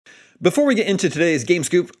Before we get into today's Game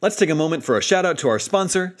Scoop, let's take a moment for a shout out to our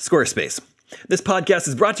sponsor, Squarespace. This podcast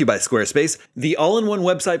is brought to you by Squarespace, the all-in-one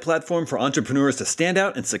website platform for entrepreneurs to stand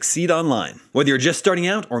out and succeed online. Whether you're just starting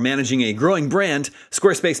out or managing a growing brand,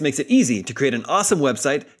 Squarespace makes it easy to create an awesome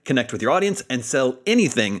website, connect with your audience, and sell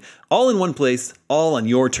anything, all in one place, all on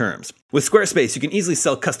your terms. With Squarespace, you can easily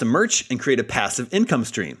sell custom merch and create a passive income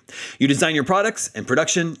stream. You design your products, and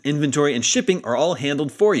production, inventory, and shipping are all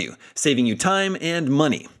handled for you, saving you time and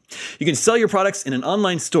money. You can sell your products in an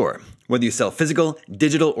online store. Whether you sell physical,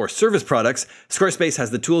 digital, or service products, Squarespace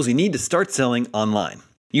has the tools you need to start selling online.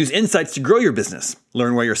 Use insights to grow your business,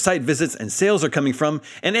 learn where your site visits and sales are coming from,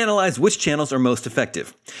 and analyze which channels are most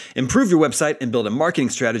effective. Improve your website and build a marketing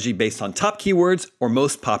strategy based on top keywords or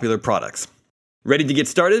most popular products. Ready to get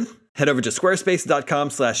started? Head over to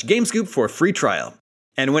squarespace.com/gamescoop for a free trial.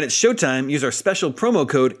 And when it's showtime, use our special promo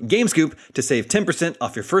code GAMESCOOP to save 10%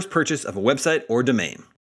 off your first purchase of a website or domain.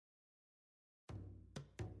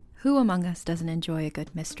 Who among us doesn't enjoy a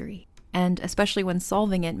good mystery? And especially when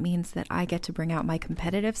solving it means that I get to bring out my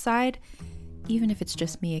competitive side, even if it's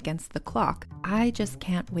just me against the clock. I just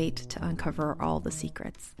can't wait to uncover all the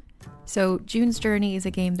secrets. So June's Journey is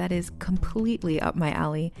a game that is completely up my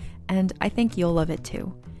alley, and I think you'll love it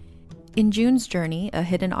too. In June's Journey, a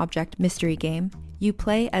hidden object mystery game, you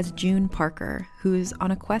play as June Parker, who's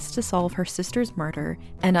on a quest to solve her sister's murder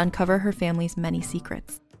and uncover her family's many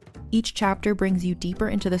secrets. Each chapter brings you deeper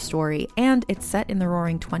into the story, and it's set in the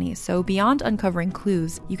Roaring '20s, so beyond uncovering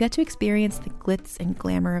clues, you get to experience the glitz and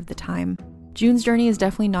glamour of the time. June's Journey is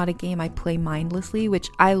definitely not a game I play mindlessly, which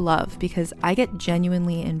I love because I get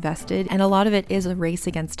genuinely invested, and a lot of it is a race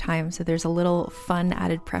against time, so there's a little fun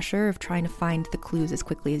added pressure of trying to find the clues as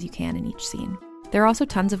quickly as you can in each scene. There are also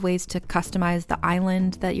tons of ways to customize the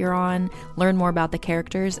island that you're on, learn more about the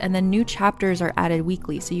characters, and then new chapters are added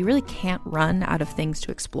weekly, so you really can't run out of things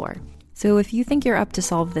to explore. So if you think you're up to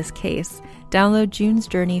solve this case, download June's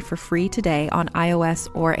Journey for free today on iOS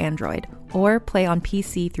or Android, or play on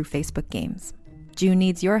PC through Facebook Games. June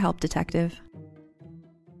needs your help, detective.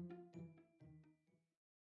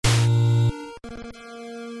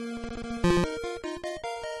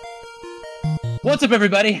 What's up,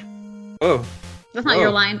 everybody? Whoa. That's not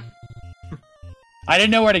your line. I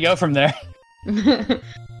didn't know where to go from there.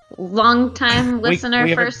 Long time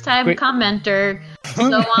listener, first time commenter, so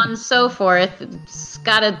on and so forth. It's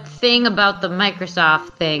got a thing about the Microsoft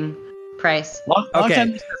thing. Price. Long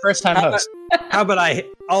time listener, first time host. How about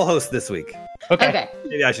I'll host this week? Okay.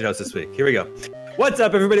 Maybe I should host this week. Here we go. What's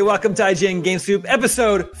up, everybody? Welcome to IGN Game Scoop,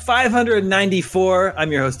 episode 594.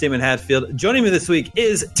 I'm your host, Damon Hatfield. Joining me this week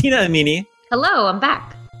is Tina Amini. Hello, I'm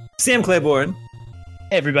back. Sam Claiborne.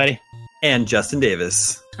 Hey, everybody. And Justin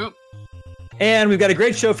Davis. Cool. And we've got a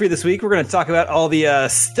great show for you this week. We're going to talk about all the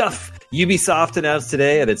stuff Ubisoft announced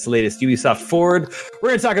today at its latest Ubisoft Forward. We're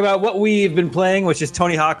going to talk about what we've been playing, which is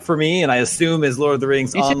Tony Hawk for me, and I assume is Lord of the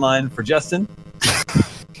Rings Online for Justin.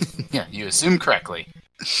 Yeah, you assumed correctly.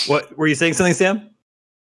 What were you saying? Something, Sam?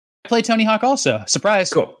 I play Tony Hawk also. Surprise.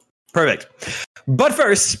 Cool. Perfect. But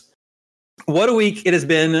first, what a week it has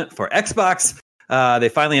been for Xbox. They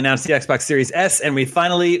finally announced the Xbox Series S, and we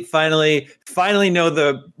finally know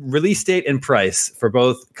the release date and price for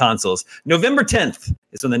both consoles. November 10th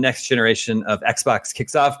is when the next generation of Xbox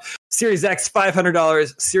kicks off. Series X,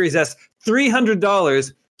 $500. Series S,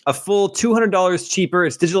 $300. A full $200 cheaper.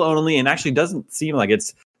 It's digital only, and actually doesn't seem like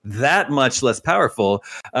it's that much less powerful.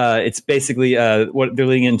 It's basically what they're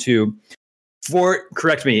leaning into.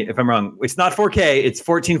 Correct me if I'm wrong. It's not 4K. It's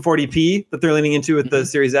 1440p that they're leaning into with the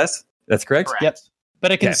Series S. That's correct? Yep.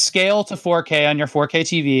 But it can scale to 4K on your 4K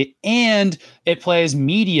TV, and it plays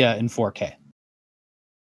media in 4K.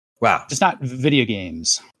 Wow. Just not video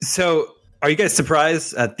games. So are you guys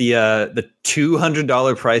surprised at the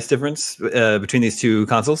 $200 price difference between these two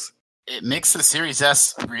consoles? It makes the Series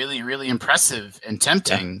S really, really impressive and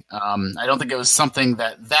tempting. Yeah. I don't think it was something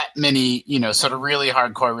that many, sort of really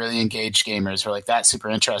hardcore, really engaged gamers were like that super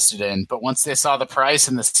interested in. But once they saw the price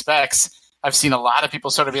and the specs, I've seen a lot of people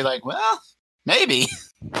sort of be like, well, maybe.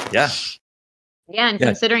 Yeah. Yeah, and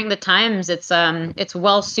considering the times, it's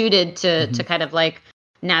well suited to kind of like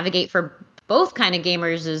navigate for both kind of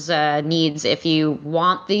gamers' needs. If you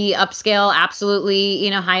want the upscale, absolutely,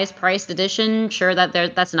 highest priced edition, sure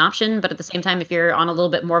that's an option. But at the same time, if you're on a little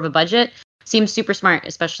bit more of a budget, seems super smart,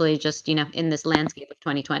 especially just, in this landscape of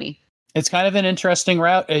 2020. It's kind of an interesting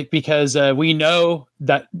route because we know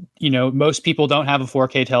that, most people don't have a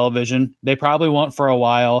 4K television. They probably won't for a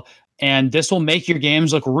while. And this will make your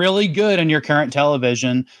games look really good on your current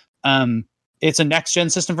television. It's a next gen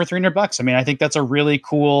system for $300. I mean, I think that's a really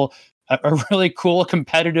cool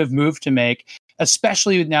competitive move to make.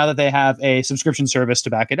 especially now that they have a subscription service to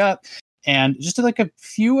back it up. And just like a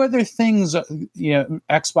few other things,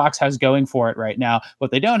 Xbox has going for it right now.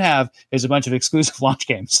 What they don't have is a bunch of exclusive launch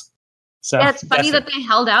games. So yeah, it's funny that they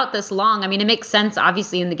held out this long. I mean, it makes sense,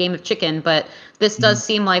 obviously, in the game of chicken, but this does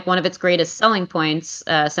seem like one of its greatest selling points,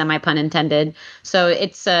 semi pun intended. So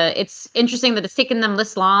it's interesting that it's taken them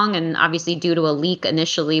this long, and obviously due to a leak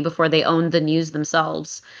initially before they owned the news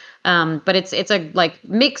themselves. But it's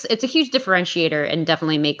a huge differentiator and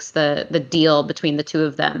definitely makes the deal between the two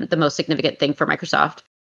of them the most significant thing for Microsoft.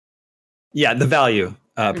 Yeah, the value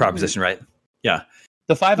proposition, right? Yeah.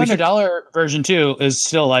 The $500 version too is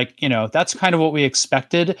still that's kind of what we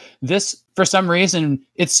expected. This, for some reason,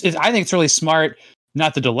 I think it's really smart,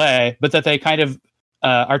 not the delay, but that they kind of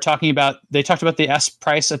are talking about. They talked about the S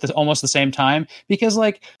price at almost the same time, because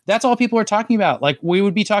that's all people are talking about. Like, we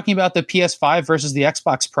would be talking about the PS5 versus the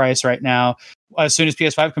Xbox price right now as soon as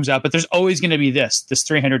PS5 comes out, but there's always going to be this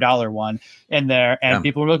 $300 one in there, and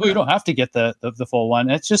people are like, well, you don't have to get the full one.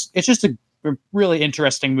 It's just a really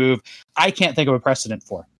interesting move. I can't think of a precedent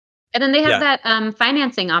for. And then they have that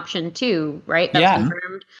financing option too, right? That's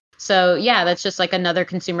confirmed. So that's just like another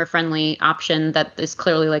consumer friendly option that is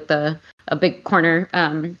clearly like a big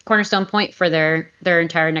cornerstone point for their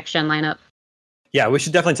entire next gen lineup. Yeah, we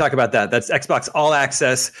should definitely talk about that. That's Xbox All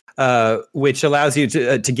Access, which allows you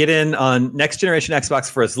to get in on next generation Xbox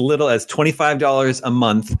for as little as $25 a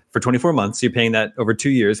month for 24 months. So you're paying that over 2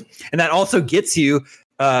 years, and that also gets you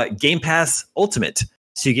Game Pass Ultimate.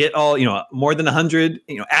 So you get all, more than 100,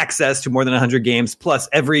 access to more than 100 games, plus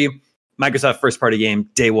every Microsoft first party game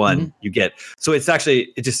day one you get. So it's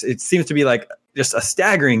actually, it seems to be like just a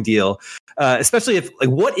staggering deal, especially if,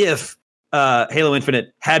 what if Halo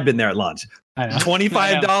Infinite had been there at launch?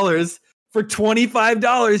 $25 for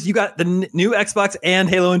 $25, you got the new Xbox and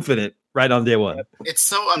Halo Infinite right on day one. It's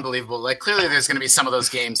so unbelievable. Like, clearly there's going to be some of those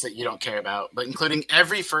games that you don't care about, but including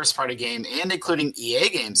every first party game and including EA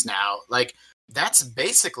games now, that's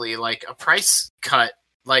basically like a price cut.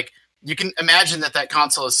 Like, you can imagine that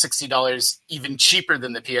console is $60 even cheaper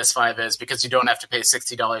than the PS5 is, because you don't have to pay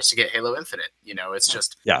 $60 to get Halo Infinite. It's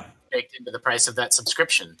just baked into the price of that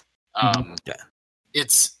subscription.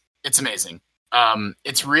 It's amazing.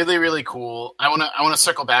 It's really, really cool. I want to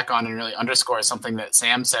circle back on and really underscore something that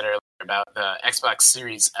Sam said earlier about the Xbox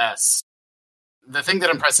Series S. The thing that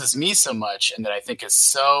impresses me so much, and that I think is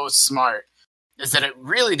so smart, is that it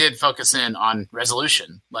really did focus in on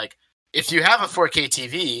resolution. Like, if you have a 4K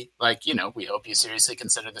TV, we hope you seriously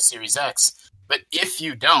consider the Series X. But if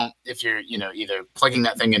you don't, if you're, either plugging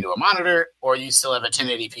that thing into a monitor or you still have a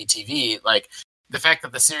 1080p TV, the fact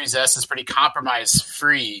that the Series S is pretty compromise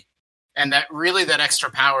free, and that really that extra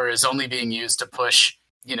power is only being used to push,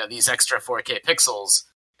 these extra 4K pixels.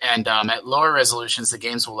 And at lower resolutions, the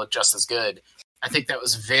games will look just as good. I think that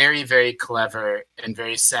was very, very clever and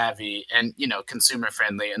very savvy and, consumer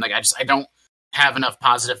friendly. And I don't have enough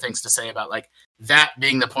positive things to say about that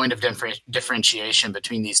being the point of differentiation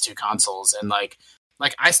between these two consoles. And I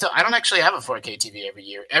don't actually have a 4K TV every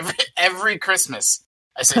year. Every Christmas,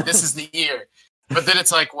 I say this is the year. But then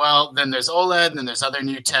it's then there's OLED, and then there's other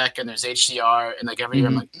new tech, and there's HDR, and every year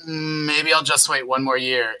I'm like, maybe I'll just wait one more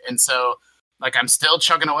year. And so I'm still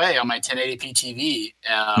chugging away on my 1080p TV.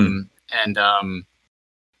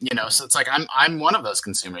 So it's I'm one of those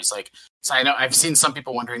consumers. So I know I've seen some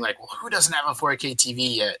people wondering who doesn't have a 4K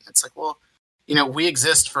TV yet? It's we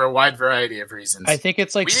exist for a wide variety of reasons. I think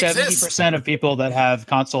it's 70% of people that have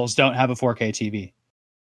consoles don't have a 4K TV.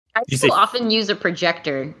 I still often use a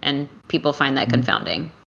projector, and people find that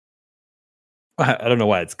confounding. I don't know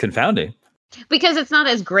why it's confounding. Because it's not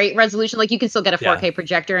as great resolution. You can still get a 4K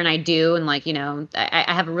projector, and I do. And I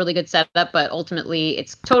have a really good setup, but ultimately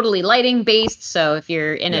it's totally lighting based. So if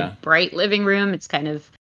you're in a bright living room, it's kind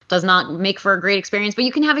of does not make for a great experience, but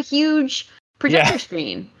you can have a huge projector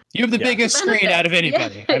screen. You have the biggest screen out of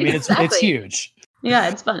anybody. I mean, it's huge. Yeah,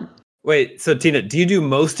 it's fun. Wait, so Tina, do you do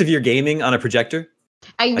most of your gaming on a projector?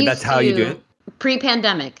 I used that's how you do it?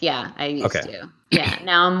 Pre-pandemic, yeah, I used to. Yeah,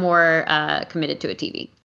 now I'm more committed to a TV.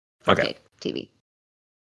 4K TV.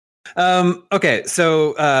 Okay,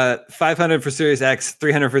 so 500 for Series X,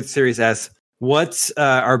 300 for the Series S. What's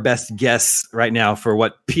our best guess right now for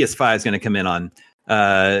what PS5 is going to come in on?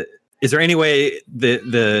 Is there any way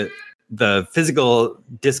the physical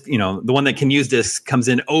disc, the one that can use discs, comes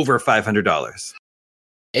in over $500?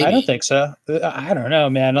 Maybe. I don't think so. I don't know,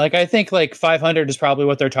 man. I think 500 is probably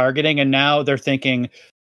what they're targeting, and now they're thinking,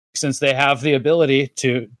 since they have the ability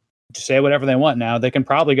to say whatever they want now, they can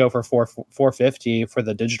probably go for 450 for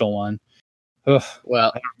the digital one. Ugh.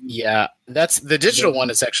 Well, yeah, that's the digital one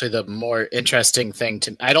is actually the more interesting thing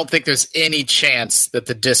to. I don't think there's any chance that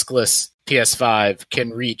the discless PS5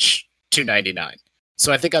 can reach $299.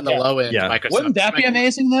 So I think on the low end, Microsoft. Wouldn't that be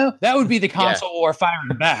amazing though? That would be the console war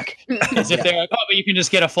firing back. As if they're like, oh, but you can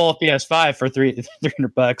just get a full PS5 for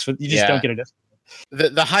 $300, but you just don't get a discount.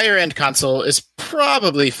 The higher end console is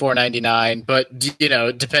probably $499, but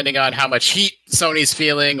depending on how much heat Sony's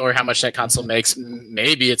feeling or how much that console makes,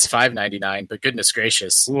 maybe it's $599. But goodness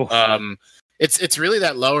gracious, it's really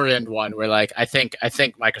that lower end one where like I think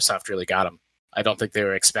Microsoft really got them. I don't think they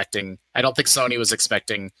were expecting. I don't think Sony was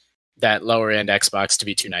expecting that lower end Xbox to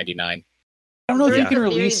be $299. I don't know if you can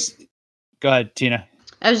release. Go ahead, Tina.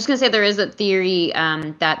 I was just going to say there is a theory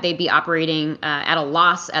that they'd be operating at a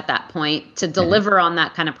loss at that point to deliver on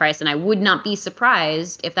that kind of price. And I would not be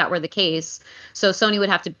surprised if that were the case. So Sony would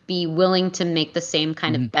have to be willing to make the same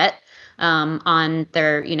kind of bet on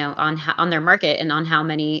their, on their market and on how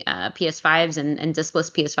many PS5s and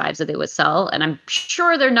diskless PS5s that they would sell. And I'm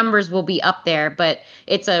sure their numbers will be up there, but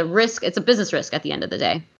it's a risk. It's a business risk at the end of the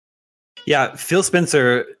day. Yeah, Phil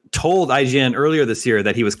Spencer told IGN earlier this year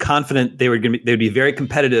that he was confident they would be very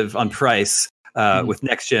competitive on price with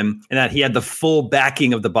next gen, and that he had the full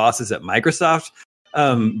backing of the bosses at Microsoft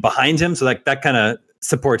behind him. So that kind of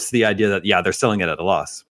supports the idea that they're selling it at a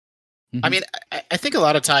loss. I mean, I think a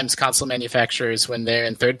lot of times console manufacturers, when they're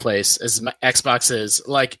in third place, as Xbox is,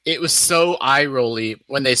 like it was so eye-rolly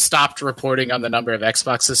when they stopped reporting on the number of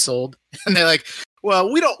Xboxes sold, and they're like,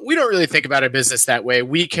 well, we don't really think about our business that way.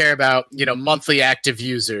 We care about, monthly active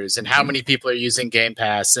users and how many people are using Game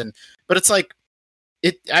Pass. But it's like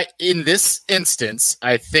in this instance,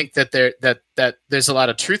 I think that there's a lot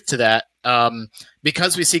of truth to that.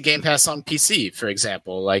 Because we see Game Pass on PC, for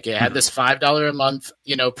example, like it had this $5 a month,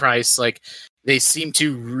 price. Like they seem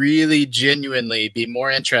to really genuinely be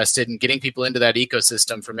more interested in getting people into that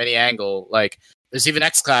ecosystem from any angle. Like there's even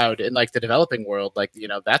xCloud in like the developing world. Like,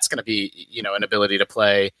 that's going to be, an ability to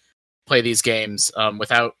play these games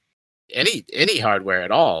without any hardware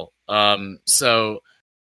at all.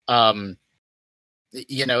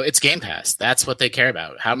 It's Game Pass. That's what they care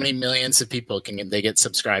about. How many millions of people can they get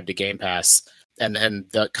subscribed to Game Pass? And then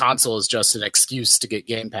the console is just an excuse to get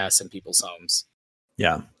Game Pass in people's homes.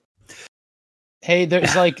 Yeah. Hey,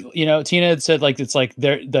 there's like, Tina had said like it's like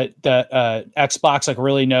the Xbox like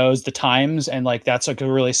really knows the times, and like that's like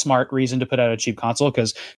a really smart reason to put out a cheap console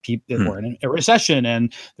because we're in a recession,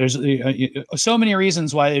 and there's so many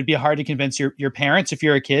reasons why it'd be hard to convince your parents if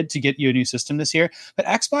you're a kid to get you a new system this year. But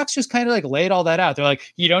Xbox just kind of like laid all that out. They're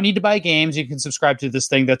like, you don't need to buy games. You can subscribe to this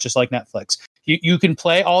thing that's just like Netflix. You can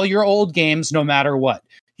play all your old games no matter what.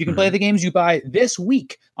 You can play the games you buy this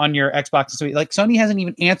week on your Xbox. So like Sony hasn't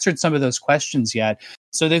even answered some of those questions yet.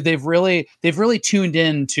 So they've really tuned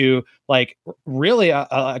in to like really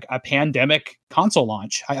a pandemic console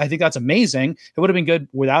launch. I think that's amazing. It would have been good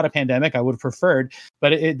without a pandemic. I would have preferred, but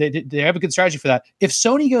they have a good strategy for that. If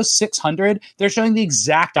Sony goes 600, they're showing the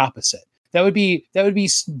exact opposite. That would be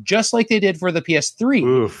just like they did for the PS3.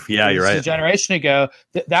 Oof, yeah, you're right. A generation ago,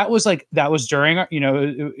 that was during,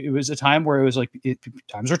 it was a time where it was like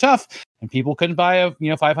times were tough and people couldn't buy a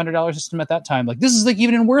 $500 system at that time. Like this is like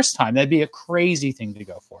even in worse time. That'd be a crazy thing to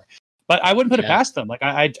go for. But I wouldn't put it past them. Like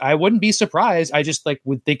I wouldn't be surprised. I just like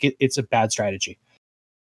would think it's a bad strategy.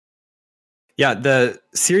 Yeah, the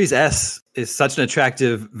Series S is such an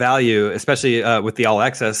attractive value, especially with the all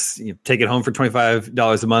access. You take it home for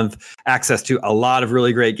 $25 a month, access to a lot of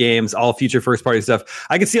really great games, all future first party stuff.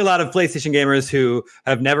 I can see a lot of PlayStation gamers who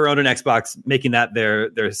have never owned an Xbox making that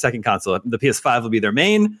their second console. The PS5 will be their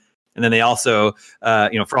main, and then they also,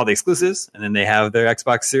 for all the exclusives, and then they have their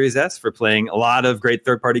Xbox Series S for playing a lot of great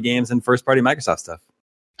third party games and first party Microsoft stuff.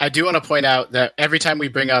 I do want to point out that every time we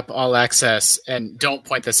bring up All Access, and don't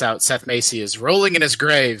point this out, Seth Macy is rolling in his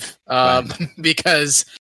grave because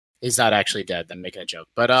he's not actually dead. I'm making a joke,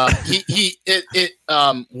 but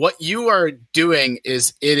what you are doing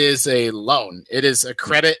is it is a loan. It is a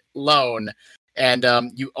credit loan, and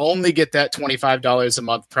you only get that $25 a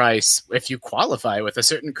month price if you qualify with a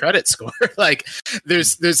certain credit score. Like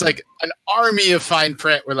there's like an army of fine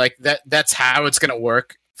print where like that's how it's going to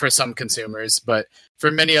work for some consumers, but for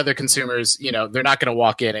many other consumers, they're not going to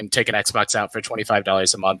walk in and take an Xbox out for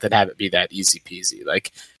 $25 a month and have it be that easy peasy.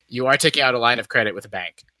 Like you are taking out a line of credit with a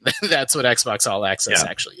bank. That's what Xbox All Access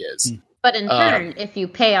actually is. But in turn, if you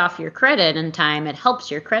pay off your credit in time, it helps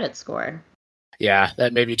your credit score. Yeah,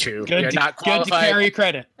 that may be true. Good to carry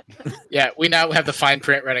credit. Yeah, we now have the fine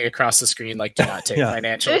print running across the screen. Like, do not take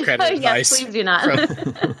financial credit advice. Yes, please do not.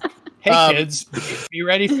 Hey kids, be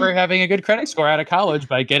ready for having a good credit score out of college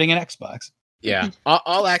by getting an Xbox. Yeah,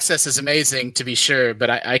 all access is amazing to be sure, but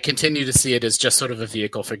I continue to see it as just sort of a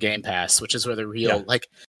vehicle for Game Pass, which is where the real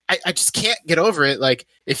I just can't get over it. Like,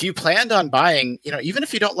 if you planned on buying, even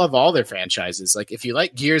if you don't love all their franchises, like if you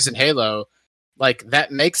like Gears and Halo, like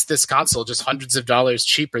that makes this console just hundreds of dollars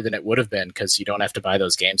cheaper than it would have been because you don't have to buy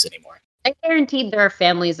those games anymore. I guaranteed there are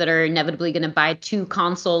families that are inevitably going to buy 2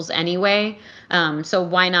 consoles anyway. So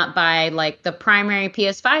why not buy like the primary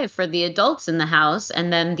PS5 for the adults in the house,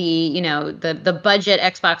 and then the budget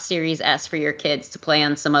Xbox Series S for your kids to play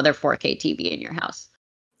on some other 4K TV in your house?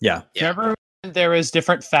 Yeah. Remember there was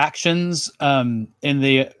different factions in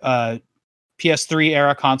the PS3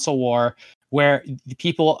 era console war where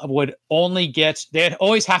people would they'd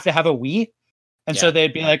always have to have a Wii. And so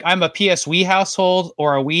they'd be like, I'm a PS Wii household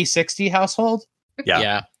or a Wii 60 household.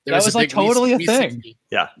 Yeah. That was like totally a thing. 60.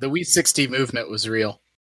 Yeah. The Wii 60 movement was real.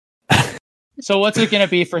 So what's it going to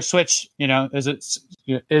be for Switch? Is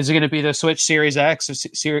it going to be the Switch Series X or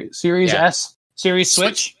Series S? Series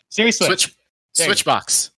Switch? Series Switch. Switch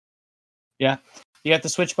box. Yeah. You got the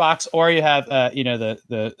Switch box, or you have,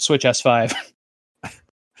 the Switch S5.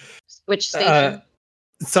 Switch station.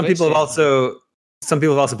 Some people have also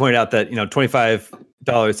pointed out that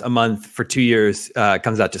 $25 a month for 2 years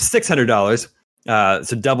comes out to $600,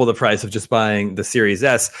 so double the price of just buying the Series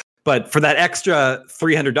S. But for that extra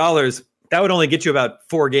 $300, that would only get you about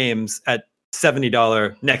 4 games at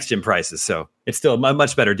 $70 next gen prices. So it's still a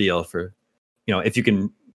much better deal for if you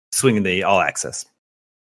can swing in the all access.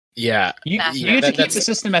 Yeah, you get to keep the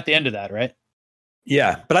system at the end of that, right?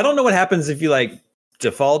 Yeah, but I don't know what happens if you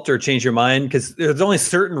default or change your mind, because there's only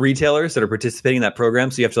certain retailers that are participating in that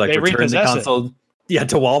program, so you have to return the console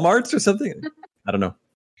to Walmart's or something. I don't know.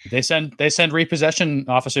 They send repossession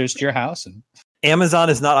officers to your house, and Amazon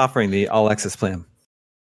is not offering the all access plan.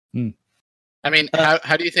 I mean,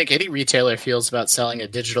 how do you think any retailer feels about selling a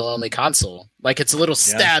digital only console? Like, it's a little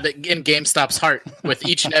stab in GameStop's heart with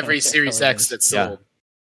each and every Series X that's sold.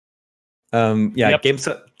 Yep.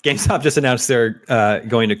 GameStop just announced they're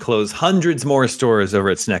going to close hundreds more stores over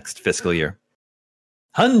its next fiscal year.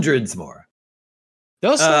 Hundreds more.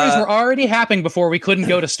 Those stories were already happening before we couldn't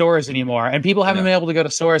go to stores anymore, and people haven't been able to go to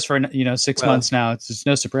stores for 6 months now. It's just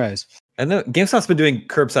no surprise. I know GameStop's been doing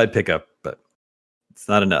curbside pickup, but it's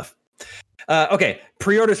not enough. Okay,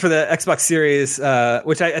 pre-orders for the Xbox Series,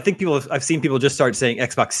 which I think I've seen people just start saying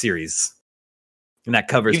Xbox Series, and that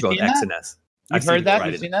covers both X and S. You've heard that?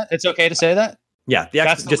 You've seen that? It's okay to say that? Yeah,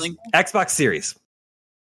 just Xbox Series.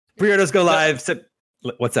 Pre-orders go live.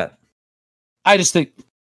 What's that? I just think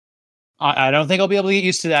I don't think I'll be able to get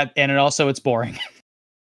used to that, and it's boring.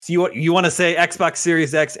 So you want to say Xbox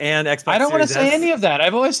Series X and Xbox Series S? I don't want to say any of that.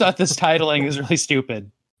 I've always thought this titling is really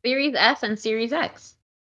stupid. Series S and Series X.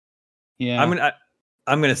 Yeah,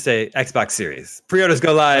 I'm gonna say Xbox Series. Pre-orders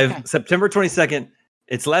go live September 22nd.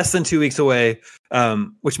 It's less than 2 weeks away,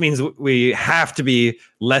 which means we have to be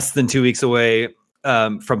less than 2 weeks away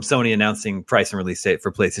from Sony announcing price and release date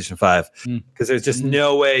for PlayStation 5. Because there's just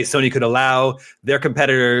no way Sony could allow their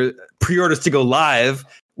competitor pre-orders to go live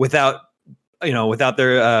without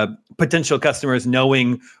their potential customers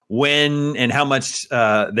knowing when and how much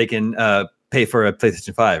they can pay for a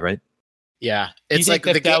PlayStation 5, right? Yeah, it's like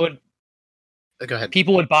that would. Go ahead.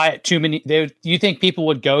 People would buy it too many. You think people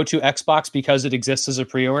would go to Xbox because it exists as a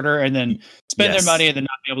pre-order and then spend their money and then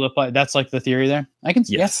not be able to play? That's like the theory there. I can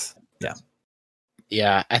see. Yes. Yeah.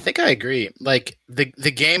 Yeah, I think I agree. Like the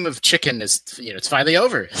game of chicken is, it's finally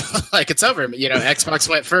over. Like it's over. Xbox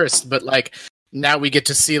went first, but like now we get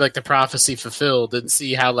to see like the prophecy fulfilled and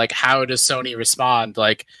see how does Sony respond?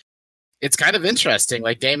 Like it's kind of interesting.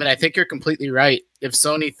 Like Damon, I think you're completely right. If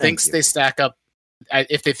Sony thinks they stack up.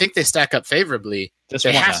 If they think they stack up favorably,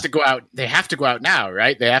 they have to go out. They have to go out now,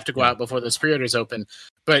 right? They have to go out before those pre-orders open.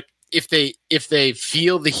 But if they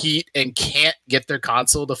feel the heat and can't get their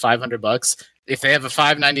console to $500, if they have a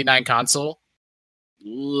 $599 console,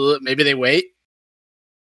 maybe they wait.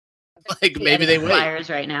 Like maybe they wait.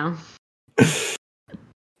 Flyers right now.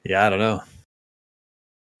 Yeah, I don't know.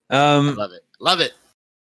 I love it.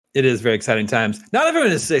 It is very exciting times. Not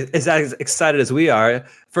everyone is as excited as we are.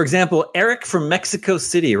 For example, Eric from Mexico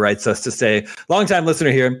City writes us to say, longtime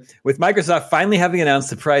listener here, with Microsoft finally having announced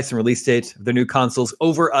the price and release date of their new consoles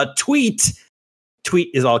over a tweet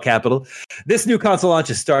is all capital, this new console launch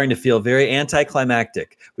is starting to feel very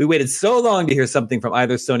anticlimactic. We waited so long to hear something from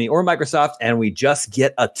either Sony or Microsoft, and we just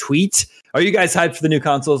get a tweet. Are you guys hyped for the new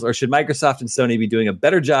consoles, or should Microsoft and Sony be doing a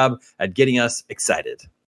better job at getting us excited?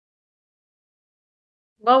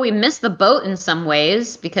 Well, we missed the boat in some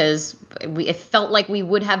ways because it felt like we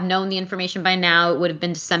would have known the information by now. It would have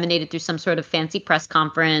been disseminated through some sort of fancy press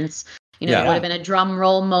conference. You know, it would have been a drum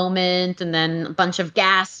roll moment and then a bunch of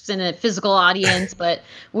gasps and a physical audience, but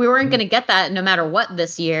we weren't going to get that no matter what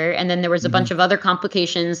this year. And then there was a bunch of other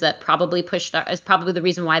complications that probably is probably the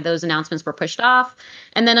reason why those announcements were pushed off.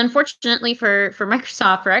 And then unfortunately for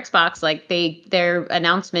Microsoft, for Xbox, like their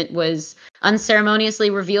announcement was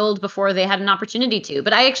unceremoniously revealed before they had an opportunity to.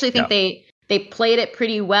 But I actually think they played it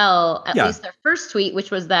pretty well, at least their first tweet,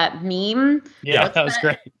 which was that meme. Yeah, that was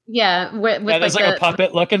great. Yeah. With there's like a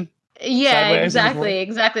puppet looking. Yeah, exactly.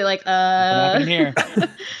 Like, here.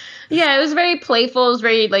 Yeah, it was very playful. It was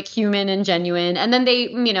very like human and genuine. And then they,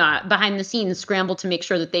 you know, behind the scenes scrambled to make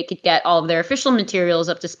sure that they could get all of their official materials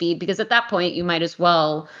up to speed, because at that point you might as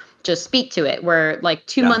well just speak to it. We're like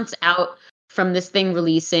 2 months out from this thing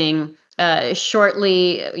releasing,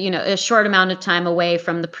 shortly, you know, a short amount of time away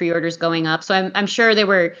from the pre-orders going up. So I'm sure they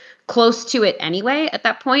were close to it anyway at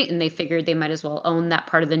that point, and they figured they might as well own that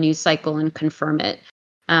part of the news cycle and confirm it.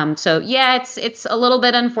 So yeah, it's a little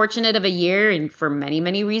bit unfortunate of a year, and for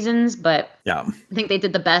many reasons, but I think they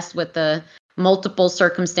did the best with the multiple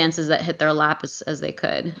circumstances that hit their lap as they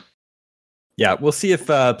could. Yeah, we'll see if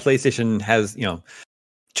PlayStation has, you know,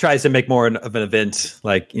 tries to make more of an event,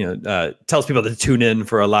 like, you know, tells people to tune in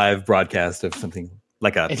for a live broadcast of something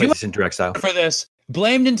like a PlayStation Direct style. For this,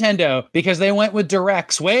 blame Nintendo, because they went with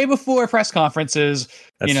directs way before press conferences.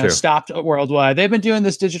 That's true. Stopped worldwide. They've been doing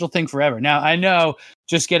this digital thing forever. Now, I know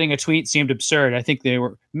just getting a tweet seemed absurd. I think they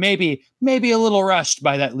were maybe a little rushed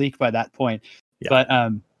by that leak by that point. Yeah. But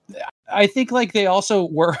I think like they also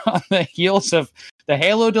were on the heels of the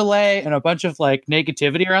Halo delay and a bunch of like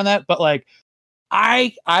negativity around that. But like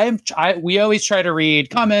we always try to read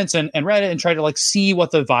comments and Reddit and try to like see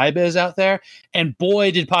what the vibe is out there. And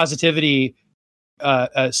boy, did positivity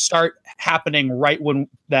start happening right when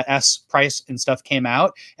that S price and stuff came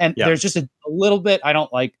out. And there's just a little bit, I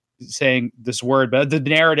don't like saying this word, but the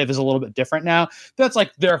narrative is a little bit different now. That's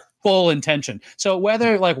like their full intention. So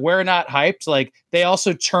whether like we're not hyped, like they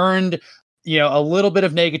also turned, you know, a little bit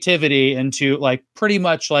of negativity into like pretty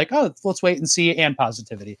much like, oh, let's wait and see, and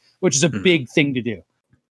positivity, which is a big thing to do.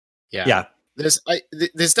 Yeah. There's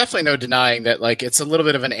definitely no denying that like it's a little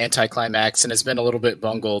bit of an anticlimax and has been a little bit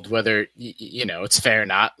bungled, whether you know it's fair or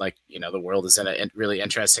not. Like, you know, the world is in a really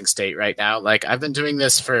interesting state right now. Like, I've been doing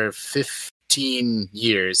this for 15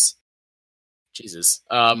 years. Jesus.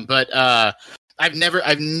 But I've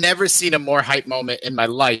never seen a more hype moment in my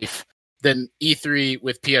life than E3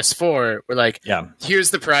 with PS4. We're like,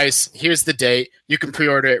 here's the price, here's the date, you can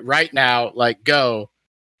pre-order it right now, like, go.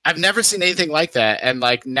 I've never seen anything like that. And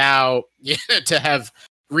like now, to have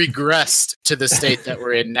regressed to the state that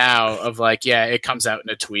we're in now of like, it comes out in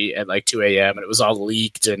a tweet at like 2 a.m. and it was all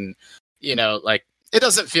leaked, and, you know, like, it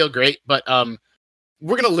doesn't feel great, but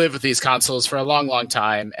we're going to live with these consoles for a long, long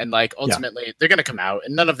time. And like, ultimately they're going to come out,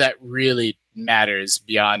 and none of that really matters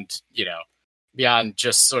beyond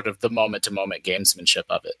just sort of the moment to moment gamesmanship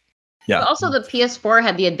of it. Yeah. But also, the PS4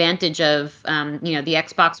 had the advantage of, you know, the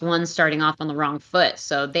Xbox One starting off on the wrong foot.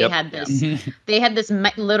 So they had this,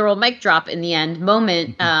 literal mic drop in the end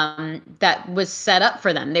moment that was set up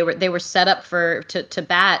for them. They were set up to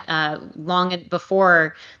bat long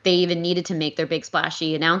before they even needed to make their big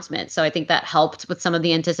splashy announcement. So I think that helped with some of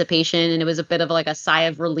the anticipation, and it was a bit of like a sigh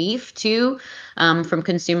of relief too, from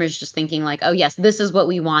consumers just thinking like, oh yes, this is what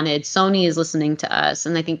we wanted. Sony is listening to us,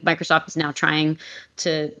 and I think Microsoft is now trying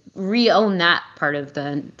to re-own that part of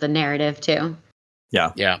the narrative too.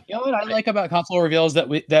 Yeah. You know what I like about console reveals that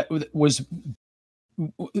was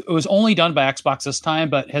only done by Xbox this time,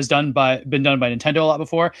 but has been done by Nintendo a lot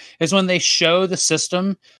before, is when they show the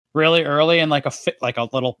system really early in like a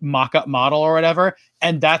little mock-up model or whatever,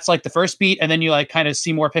 and that's like the first beat, and then you like kind of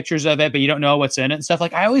see more pictures of it, but you don't know what's in it and stuff.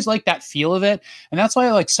 Like, I always like that feel of it, and that's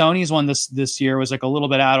why like Sony's one this year was like a little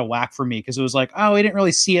bit out of whack for me, because it was like, oh, we didn't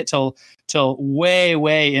really see it till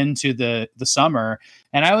way into the summer,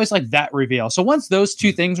 and I always like that reveal. So once those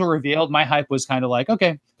two things were revealed, my hype was kind of like,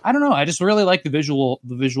 okay, I don't know, I just really like the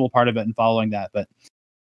visual part of it and following that. But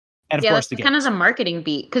and of course, that's kind of the marketing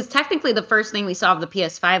beat, because technically the first thing we saw of the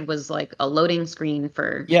PS5 was like a loading screen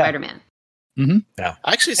for Spider-Man. Mm-hmm. Yeah,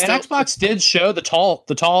 actually, and Xbox did show the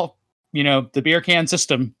tall, you know, the beer can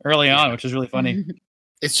system early on, which is really funny.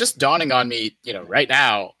 It's just dawning on me, you know, right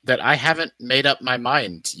now that I haven't made up my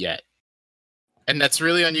mind yet, and that's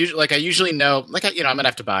really unusual. Like, I usually know, like, I'm gonna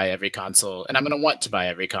have to buy every console, and I'm gonna want to buy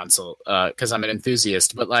every console because I'm an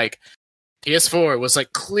enthusiast, but like, PS4 was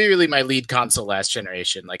like clearly my lead console last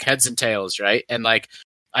generation, like heads and tails, right? And like,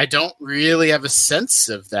 I don't really have a sense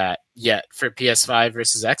of that yet for PS5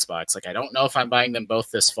 versus Xbox. Like, I don't know if I'm buying them both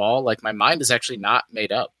this fall. Like, my mind is actually not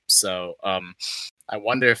made up. So I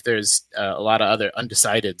wonder if there's a lot of other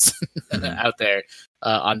undecideds out there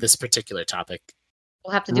on this particular topic.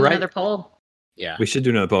 We'll have to do another poll. Yeah, we should do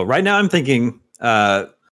another poll. Right now, I'm thinking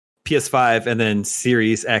PS5 and then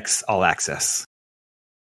Series X All Access.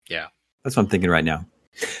 Yeah, that's what I'm thinking right now.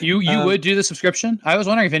 You would do the subscription? I was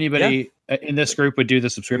wondering if anybody in this group would do the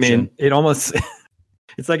subscription. I mean, it almost.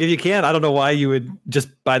 It's like if you can, I don't know why you would just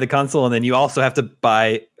buy the console and then you also have to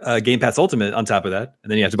buy Game Pass Ultimate on top of that,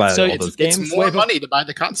 and then you have to buy all those games. It's more money to buy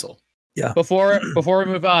the console. Yeah. Before we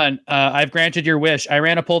move on, I've granted your wish. I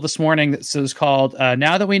ran a poll this morning that was called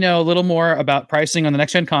 "Now that we know a little more about pricing on the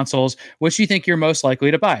next gen consoles, which do you think you're most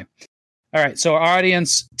likely to buy?" All right, so our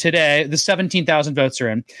audience today, the 17,000 votes are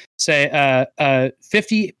in. Say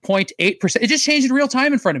 50.8%. It just changed in real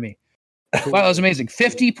time in front of me. Wow, that was amazing.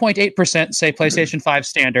 50.8% say PlayStation 5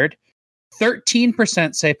 standard.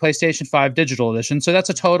 13% say PlayStation 5 digital edition. So that's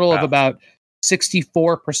a total of about 64%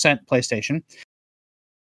 PlayStation.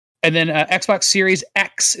 And then Xbox Series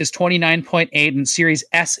X is 29.8 and Series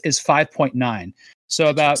S is 5.9. So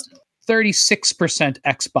about 36%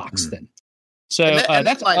 Xbox then. So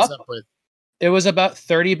that's up with. It was about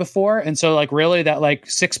 30 before. And so like really that like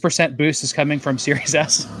 6% boost is coming from Series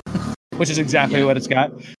S. Which is exactly what it's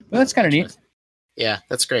got. But that's kind of neat. Yeah,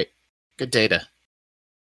 that's great. Good data.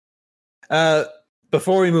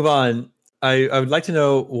 Before we move on, I would like to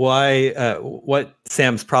know why what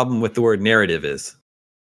Sam's problem with the word narrative is.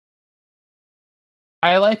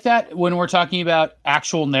 I like that when we're talking about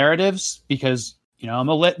actual narratives because, you know, I'm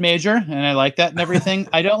a lit major and I like that and everything.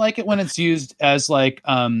 I don't like it when it's used as like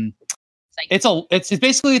it's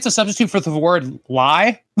basically a substitute for the word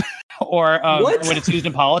lie or when it's used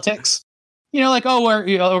in politics. You know, like, we're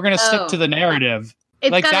going to stick to the narrative.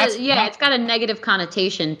 It's like got it's got a negative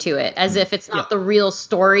connotation to it, as if it's not the real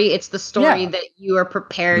story. It's the story that you are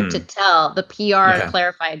prepared to tell, the PR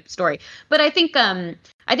clarified story. But I think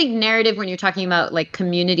narrative, when you're talking about like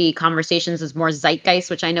community conversations, is more zeitgeist,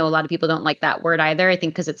 which I know a lot of people don't like that word either. I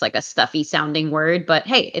think because it's like a stuffy sounding word, but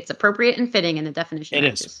hey, it's appropriate and fitting in the definition.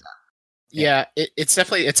 It is. So. Yeah, it's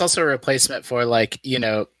also a replacement for like, you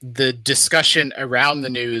know, the discussion around the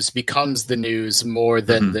news becomes the news more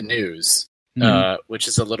than the news, which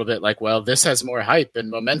is a little bit like, well, this has more hype and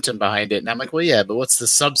momentum behind it. And I'm like, well, yeah, but what's the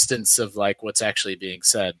substance of like what's actually being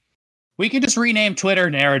said? We could just rename Twitter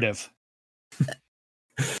Narrative.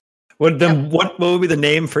 What would be the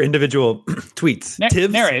name for individual tweets?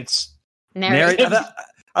 Tivs? Narrates.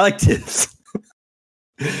 I like Tivs.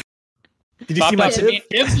 Did you see my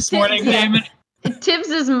Tivs this morning? Tivs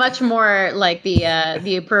is much more like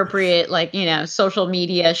the appropriate, like, you know, social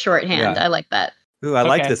media shorthand. I like that. Ooh, I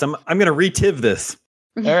like this. I'm going to re-Tiv this.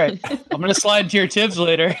 All right. I'm going to slide into your Tivs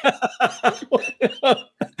later.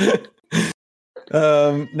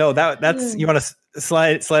 No, that's you want to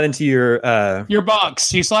slide into your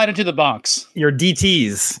box. You slide into the box. Your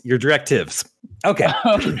DTs, your directives. Okay.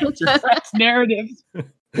 Direct narratives.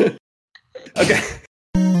 Okay.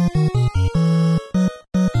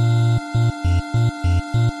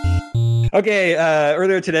 Okay,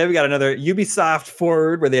 earlier today we got another Ubisoft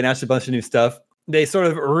Forward where they announced a bunch of new stuff. They sort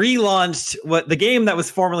of relaunched what the game that was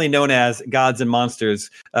formerly known as Gods and Monsters,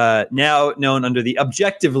 now known under the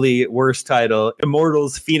objectively worst title,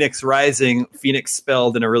 Immortals Fenyx Rising, Phoenix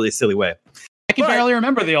spelled in a really silly way. I can barely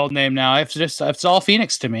remember the old name now. It's all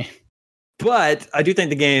Phoenix to me. But I do think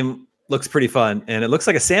the game looks pretty fun, and it looks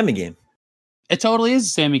like a Sammy game. It totally is a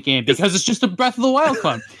Sammy game because it's just a Breath of the Wild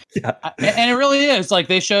clone. And it really is. Like,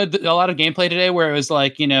 they showed a lot of gameplay today where it was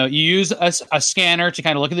like, you know, you use a scanner to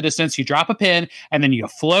kind of look at the distance, you drop a pin, and then you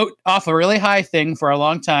float off a really high thing for a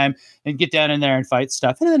long time and get down in there and fight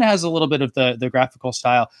stuff. And then it has a little bit of the graphical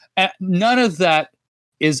style. None of that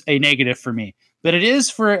is a negative for me. But it is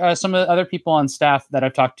for some of the other people on staff that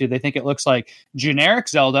I've talked to. They think it looks like generic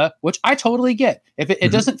Zelda, which I totally get. If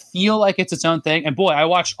it doesn't feel like it's its own thing. And boy, I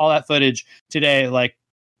watched all that footage today, like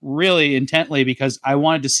really intently, because I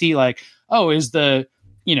wanted to see like, is the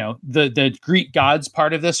Greek gods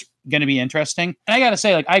part of this going to be interesting? And I got to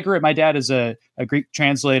say, like, I grew up, my dad is a Greek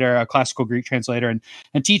translator, a classical Greek translator,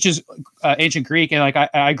 and teaches ancient Greek. And like,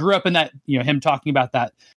 I grew up in that, you know, him talking about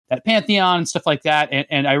that pantheon and stuff like that.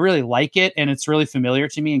 And I really like it. And it's really familiar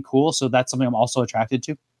to me and cool. So that's something I'm also attracted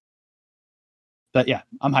to. But yeah,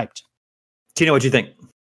 I'm hyped. Tina, what'd you think?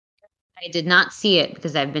 I did not see it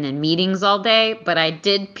because I've been in meetings all day, but I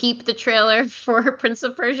did peep the trailer for Prince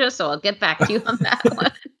of Persia. So I'll get back to you on that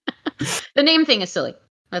one. The name thing is silly.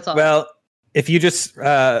 That's all. Well, if you just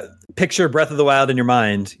picture Breath of the Wild in your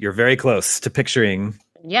mind, you're very close to picturing.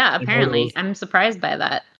 Yeah, apparently. I'm surprised by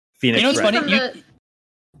that. Phoenix. You know what's funny?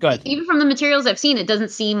 Go ahead. Even from the materials I've seen, it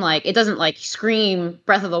doesn't like scream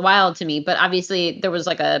Breath of the Wild to me. But obviously, there was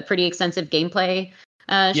like a pretty extensive gameplay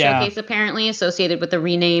showcase apparently associated with the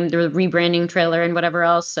rebranding trailer and whatever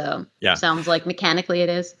else. So sounds like mechanically it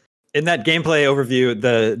is. In that gameplay overview,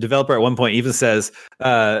 the developer at one point even says,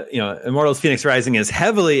 Immortals Phoenix Rising is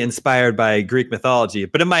heavily inspired by Greek mythology.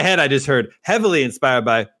 But in my head, I just heard heavily inspired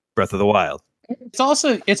by Breath of the Wild. It's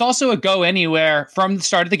also a go anywhere from the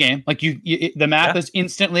start of the game. Like the map is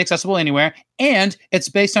instantly accessible anywhere, and it's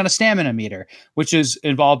based on a stamina meter, which is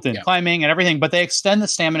involved in climbing and everything. But they extend the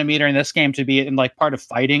stamina meter in this game to be in like part of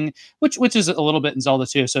fighting, which is a little bit in Zelda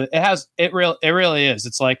too. So it really is.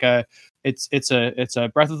 It's like it's a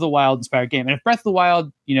Breath of the Wild inspired game. And if Breath of the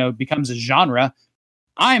Wild, becomes a genre,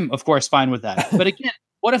 I'm of course fine with that. But again,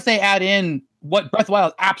 what if they add in what Breath of the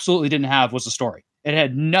Wild absolutely didn't have was a story? It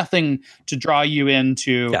had nothing to draw you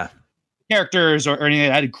into characters or anything.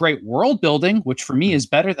 It had great world building, which for me is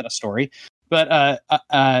better than a story. But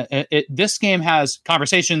this game has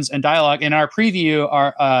conversations and dialogue. In our preview,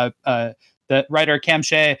 the writer Cam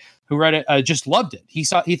Shea, who read it, just loved it. He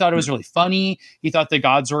thought it was really funny. He thought the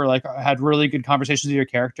gods were had really good conversations with your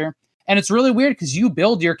character. And it's really weird because you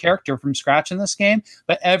build your character from scratch in this game,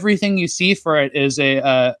 but everything you see for it is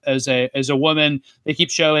a woman. They keep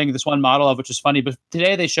showing this one model of, which is funny. But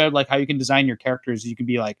today they showed how you can design your characters. You can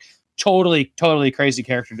be totally crazy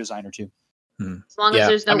character designer too. As long as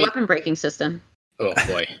there's no weapon breaking system. Oh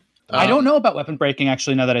boy, I don't know about weapon breaking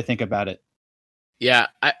actually. Now that I think about it. Yeah,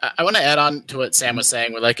 I want to add on to what Sam was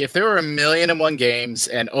saying. Where if there were 1,000,001 games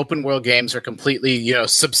and open world games are completely,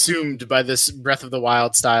 subsumed by this Breath of the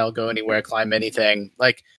Wild style, go anywhere, climb anything,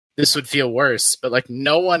 this would feel worse. But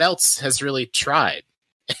no one else has really tried.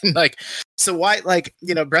 And so why,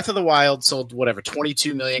 Breath of the Wild sold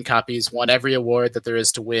 22 million copies, won every award that there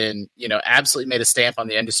is to win, absolutely made a stamp on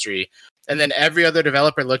the industry. And then every other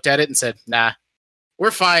developer looked at it and said, nah. We're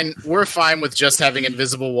fine with just having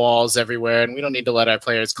invisible walls everywhere, and we don't need to let our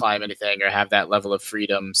players climb anything or have that level of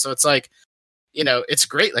freedom. So it's it's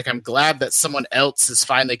great. I'm glad that someone else is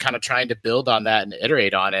finally kind of trying to build on that and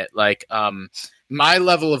iterate on it. My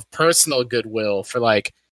level of personal goodwill for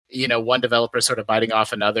one developer sort of biting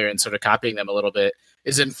off another and sort of copying them a little bit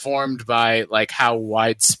is informed by how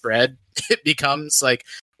widespread it becomes.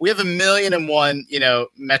 We have 1,000,001,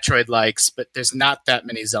 Metroid likes, but there's not that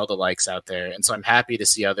many Zelda likes out there. And so I'm happy to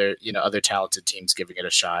see other talented teams giving it a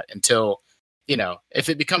shot until, if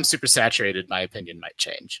it becomes super saturated, my opinion might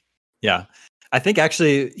change. Yeah. I think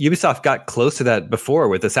actually Ubisoft got close to that before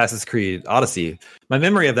with Assassin's Creed Odyssey. My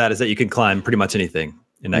memory of that is that you can climb pretty much anything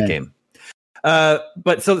in that game.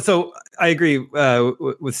 But so I agree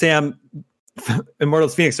with Sam.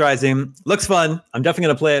 Immortals Phoenix Rising looks fun. I'm definitely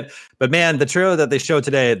going to play it. But man, the trailer that they showed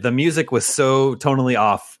today, the music was so tonally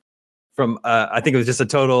off from, I think it was just a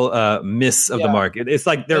total miss of the mark. It's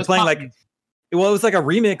like they were playing it was like a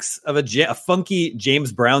remix of a funky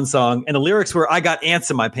James Brown song. And the lyrics were, I got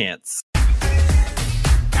ants in my pants.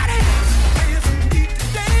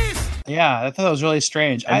 Yeah, I thought that was really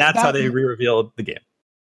strange. And that's how they re-revealed the game.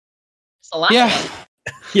 It's a lot. Yeah.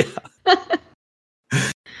 Yeah.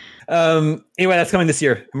 Anyway, that's coming this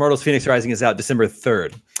year. Immortals Phoenix Rising is out December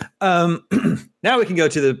 3rd. Now we can go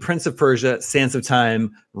to the Prince of Persia Sands of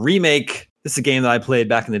Time remake. This is a game that I played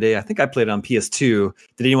back in the day. I think I played it on PS2.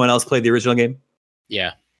 Did anyone else play the original game?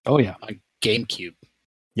 Yeah. Oh yeah. On GameCube.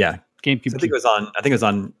 Yeah. GameCube. I think it was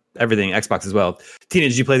on everything, Xbox as well. Tina,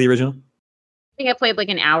 did you play the original? I think I played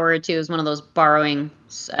an hour or two. It was one of those borrowing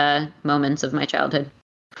moments of my childhood.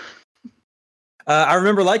 I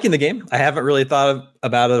remember liking the game. I haven't really thought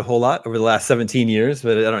about it a whole lot over the last 17 years,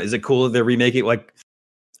 but I don't know. Is it cool if they're remaking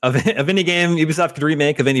of any game Ubisoft could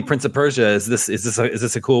remake of any Prince of Persia? Is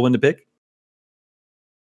this a cool one to pick?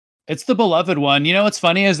 It's the beloved one. What's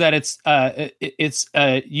funny is that it's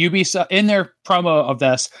Ubisoft in their promo of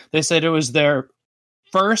this. They said it was their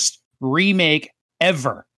first remake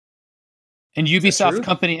ever in Ubisoft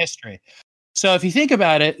company history. So if you think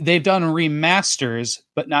about it, they've done remasters,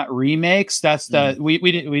 but not remakes. That's we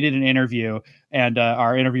did an interview, and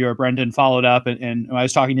our interviewer Brendan followed up, and I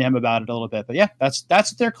was talking to him about it a little bit. But yeah, that's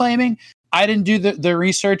what they're claiming. I didn't do the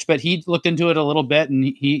research, but he looked into it a little bit, and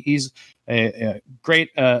he's a great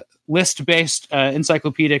list-based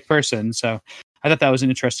encyclopedic person. So I thought that was an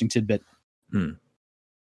interesting tidbit.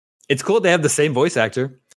 It's cool they have the same voice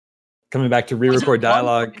actor coming back to re-record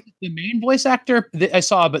dialogue. The main voice actor I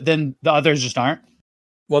saw, but then the others just aren't.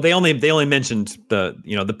 Well, they only mentioned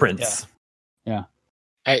the prince. Yeah.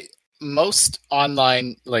 Most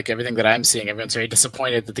online, everything that I'm seeing, everyone's very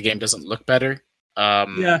disappointed that the game doesn't look better.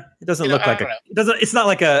 It doesn't look like it's not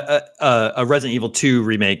like a Resident Evil 2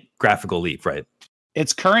 remake graphical leap, right?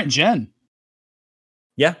 It's current gen.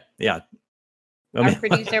 Yeah. Our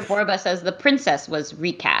producer Borba says the princess was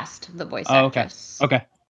recast, the voice actress. Okay.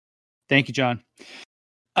 Thank you, John.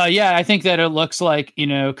 Yeah, I think that it looks like,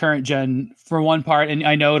 current gen for one part, and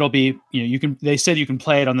I know it'll be, they said you can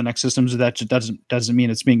play it on the next systems. So that just doesn't mean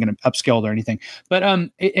it's being upscaled or anything.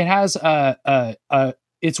 But it has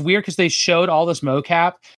it's weird because they showed all this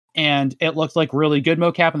mocap and it looked like really good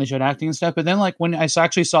mocap and they showed acting and stuff. But then like when I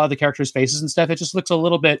actually saw the characters' faces and stuff, it just looks a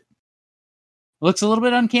little bit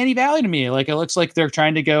uncanny valley to me. Like it looks like they're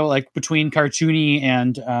trying to go like between cartoony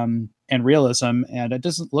and realism, and it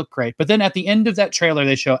doesn't look great. But then at the end of that trailer,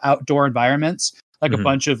 they show outdoor environments, like a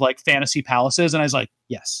bunch of like fantasy palaces, and I was like,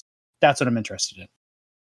 yes, that's what I'm interested in.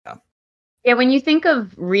 Yeah, when you think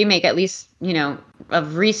of remake, at least,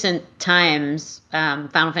 of recent times,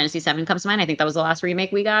 Final Fantasy VII comes to mind. I think that was the last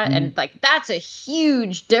remake we got. And like, that's a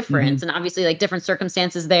huge difference. And obviously like different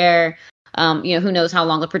circumstances there. Who knows how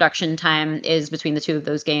long the production time is between the two of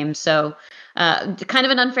those games. So kind of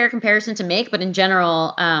an unfair comparison to make. But in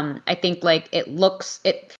general, I think like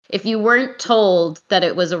if you weren't told that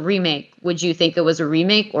it was a remake, would you think it was a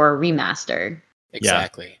remake or a remaster?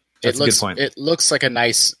 Exactly. Yeah. That's a good point. It looks like a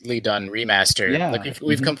nicely done remaster. Yeah. Like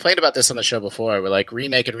we've complained about this on the show before. We're like,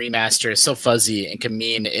 remake and remaster is so fuzzy and can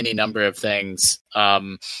mean any number of things.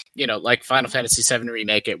 Like Final Fantasy VII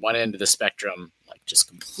Remake at one end of the spectrum, like just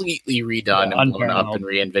completely redone and blown up and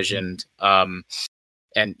re-envisioned. And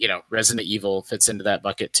Resident Evil fits into that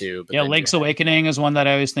bucket too. But Link's Awakening is one that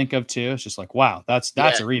I always think of too. It's just like, wow, that's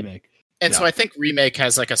a remake. And so I think remake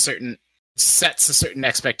has like sets a certain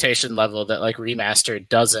expectation level that like remaster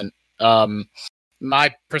doesn't.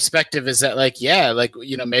 My perspective is that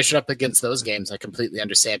measured up against those games, I completely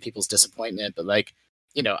understand people's disappointment, but like,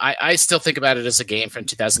 I still think about it as a game from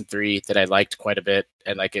 2003 that I liked quite a bit,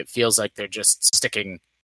 and like it feels like they're just sticking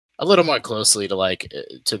a little more closely to like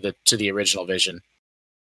to the original vision.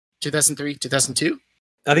 2003, 2002.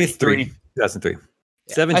 I think it's 2003.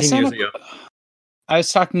 Yeah. 17 years ago. I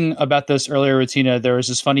was talking about this earlier with Tina. There was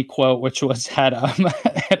this funny quote, which was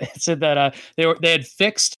it said that they had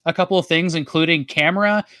fixed a couple of things, including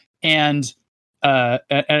camera and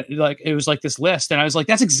like it was like this list, and I was like,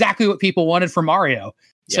 that's exactly what people wanted for Mario.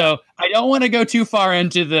 Yeah. So I don't want to go too far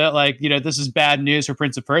into the this is bad news for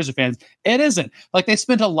Prince of Persia fans. It isn't. Like they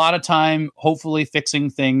spent a lot of time, hopefully, fixing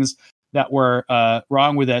things that were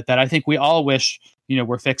wrong with it that I think we all wish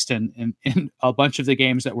were fixed in a bunch of the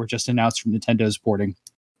games that were just announced from Nintendo's porting.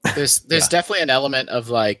 There's definitely an element of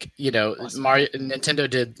like, Nintendo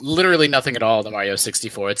did literally nothing at all in the Mario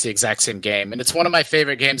 64. It's the exact same game, and it's one of my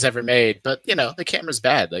favorite games ever made. But the camera's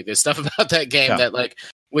bad. Like there's stuff about that game that like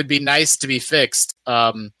would be nice to be fixed.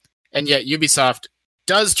 And yet Ubisoft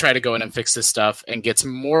does try to go in and fix this stuff and gets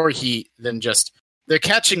more heat than just. They're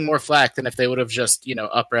catching more flack than if they would have just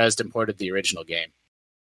up-resed and ported the original game.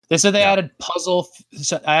 They said they added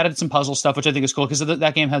some puzzle stuff, which I think is cool because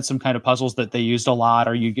that game had some kind of puzzles that they used a lot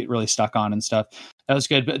or you get really stuck on and stuff. That was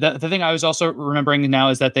good. But the thing I was also remembering now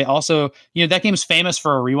is that they also, that game's famous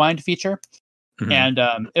for a rewind feature. Mm-hmm.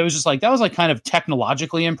 And it was just like, that was like kind of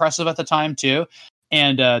technologically impressive at the time too.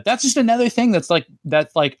 And that's just another thing that's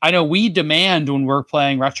like I know we demand when we're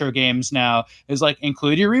playing retro games now is like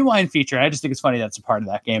include your rewind feature. I just think it's funny that's a part of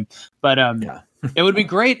that game. But it would be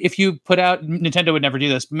great if you put out. Nintendo would never do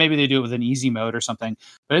this. But maybe they do it with an easy mode or something.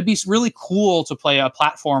 But it'd be really cool to play a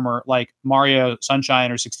platformer like Mario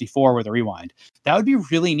Sunshine or 64 with a rewind. That would be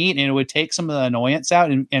really neat, and it would take some of the annoyance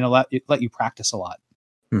out and let you practice a lot.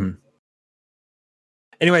 Mm-hmm.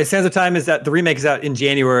 Anyway, Sands of Time is that the remake is out in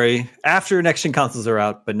January after next-gen consoles are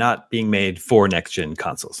out, but not being made for next-gen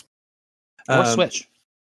consoles. Or Switch.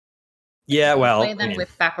 Yeah, well... Play them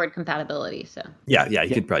with backward compatibility, so... Yeah,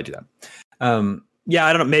 you could probably do that.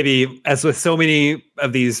 I don't know, maybe, as with so many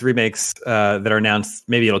of these remakes that are announced,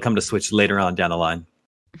 maybe it'll come to Switch later on down the line.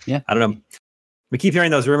 Yeah. I don't know. We keep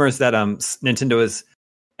hearing those rumors that Nintendo is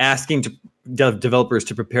asking developers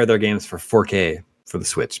to prepare their games for 4K for the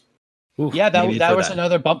Switch. Oof, yeah, that was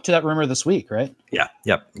another bump to that rumor this week, right? Yeah,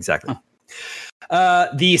 yep, exactly.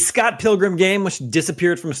 The Scott Pilgrim game, which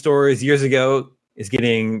disappeared from stores years ago, is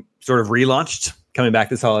getting sort of relaunched, coming back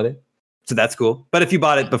this holiday. So that's cool. But if you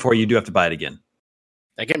bought it before, you do have to buy it again.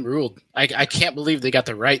 That game ruled. I can't believe they got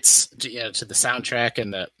the rights to the soundtrack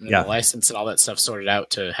and the license and all that stuff sorted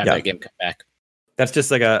out to have that game come back. That's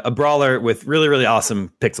just like a brawler with really, really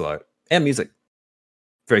awesome pixel art and music.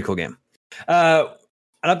 Very cool game.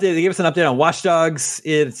 An update. They gave us an update on Watch Dogs.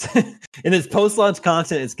 It's in its post-launch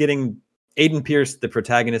content. It's getting Aiden Pierce, the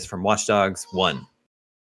protagonist from Watch Dogs 1.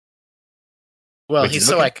 Well, he's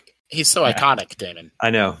so He's so iconic, Damon. I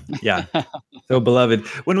know. Yeah. So beloved.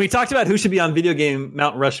 When we talked about who should be on video game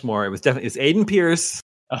Mount Rushmore, it's Aiden Pierce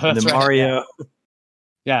and then Mario.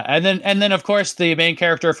 Yeah. And then of course the main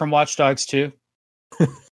character from Watch Dogs 2.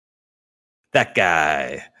 That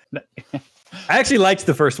guy. I actually liked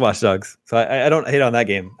the first Watch Dogs, so I don't hate on that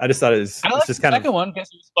game. I just thought it's just kind of the second one because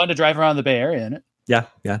it was fun to drive around the Bay Area in it. Yeah.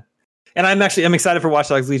 And I'm excited for Watch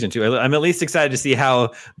Dogs Legion too. I'm at least excited to see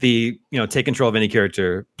how the take control of any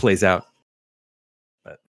character plays out.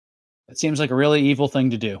 But it seems like a really evil thing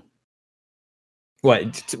to do.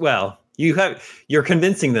 What? Well, you're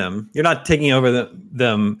convincing them. You're not taking over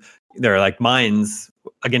them. They're like minds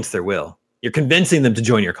against their will. You're convincing them to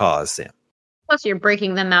join your cause, Sam. Plus, you're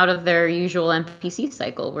breaking them out of their usual NPC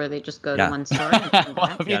cycle where they just go to one store.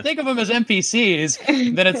 Well, if you think of them as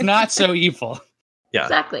NPCs, then it's not so evil. Yeah,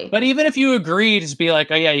 exactly. But even if you agree to be like,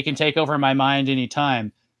 oh yeah, you can take over my mind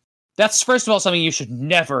anytime, that's first of all something you should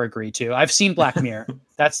never agree to. I've seen Black Mirror.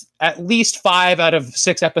 That's at least 5 out of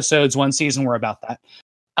 6 episodes one season were about that.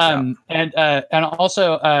 And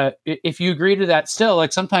also, if you agree to that, still,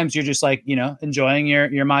 like sometimes you're just like enjoying your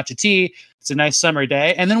matcha tea. It's a nice summer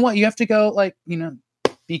day, and then what? You have to go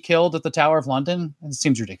be killed at the Tower of London. It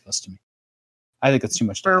seems ridiculous to me. I think it's too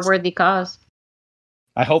much for a worthy cause.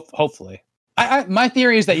 I hopefully. My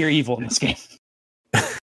theory is that you're evil in this game.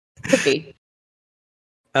 Could be.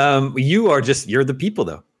 You're the people,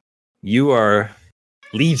 though. You are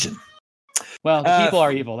Legion. Well, the people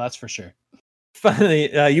are evil, that's for sure. Finally,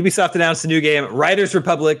 Ubisoft announced a new game, Riders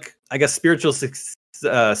Republic. I guess spiritual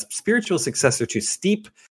successor to Steep,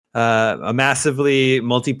 a massively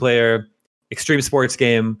multiplayer extreme sports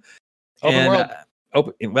game. Open world.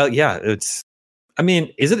 It's. I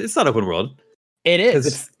mean, is it? It's not open world. It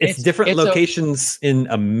is. It's different locations in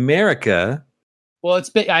America. Well, it's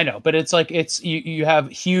big. I know, but it's like you have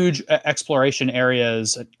huge exploration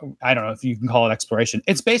areas. I don't know if you can call it exploration.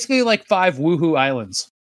 It's basically like 5 woohoo islands.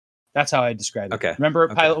 That's how I describe it. Okay. Remember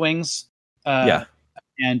Pilot Wings? And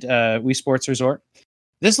Wii Sports Resort.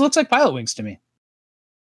 This looks like Pilot Wings to me.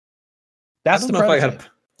 That's the prototype.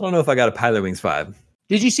 I don't know if I got a Pilot Wings 5.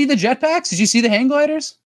 Did you see the jetpacks? Did you see the hang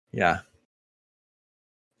gliders? Yeah.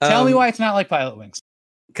 Tell me why it's not like Pilot Wings.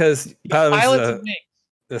 Because Pilot Wings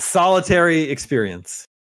is a solitary experience.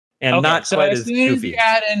 And not so quite as as soon as goofy. you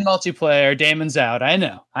add in multiplayer, Damon's out. I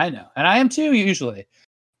know. And I am too, usually.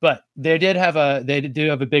 But they do have a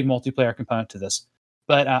big multiplayer component to this.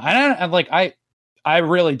 But I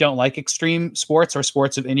really don't like extreme sports or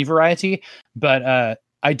sports of any variety. But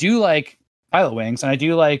I do like Pilot Wings, and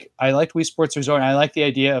I liked Wii Sports Resort, and I like the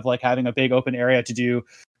idea of like having a big open area to do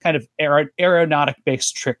kind of aeronautic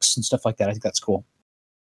based tricks and stuff like that. I think that's cool.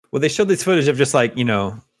 Well, they showed this footage of just like,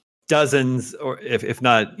 dozens, or if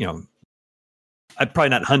not, probably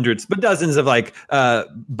not hundreds, but dozens of like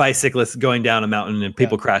bicyclists going down a mountain and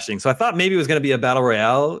people crashing. So I thought maybe it was going to be a battle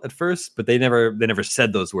royale at first, but they never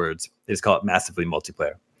said those words. They just call it massively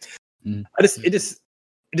multiplayer. Mm. It just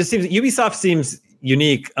seems Ubisoft seems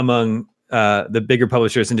unique among the bigger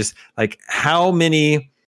publishers, and just like how many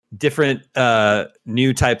different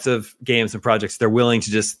new types of games and projects they're willing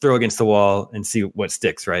to just throw against the wall and see what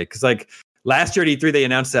sticks, right? Because like last year at E3 they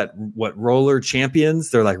announced that Roller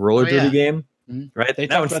Champions, their like roller derby game, right? They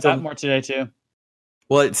talked about that more today too.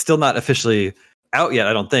 Well, it's still not officially out yet,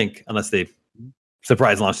 I don't think, unless they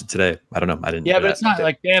surprise launched it today. I don't know. I didn't. Yeah, but it's not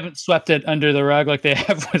like they haven't swept it under the rug like they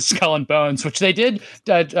have with Skull and Bones, which they did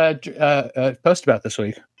post about this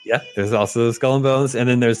week. Yeah, there's also Skull and Bones, and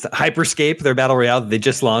then there's Hyperscape, their battle royale that they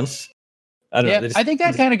just launched. I don't know. I think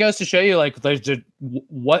that kind of goes to show you like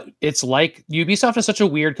what it's like. Ubisoft is such a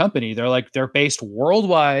weird company. They're based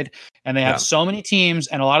worldwide, and they have so many teams,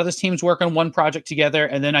 and a lot of those teams work on one project together,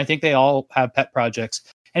 and then I think they all have pet projects.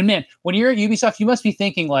 And man, when you're at Ubisoft, you must be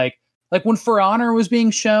thinking like when For Honor was being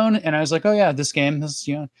shown, and I was like, oh yeah, this game is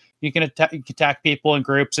you can attack people in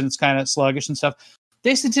groups, and it's kind of sluggish and stuff.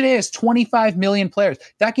 They said today has 25 million players.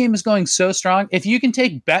 That game is going so strong. If you can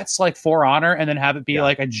take bets like For Honor and then have it be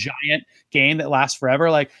like a giant game that lasts forever,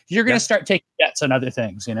 like you're going to start taking bets on other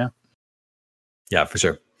things, Yeah, for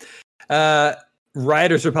sure.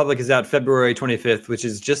 Riders Republic is out February 25th, which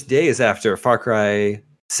is just days after Far Cry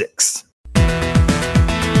 6.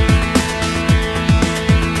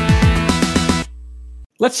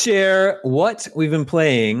 Let's share what we've been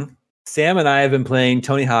playing. Sam and I have been playing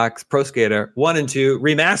Tony Hawk's Pro Skater 1 and 2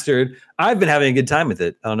 remastered. I've been having a good time with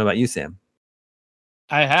it. I don't know about you, Sam.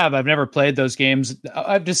 I have. I've never played those games.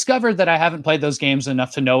 I've discovered that I haven't played those games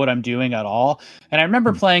enough to know what I'm doing at all. And I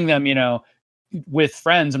remember playing them, with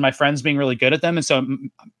friends, and my friends being really good at them. And so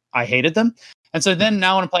I hated them. And so then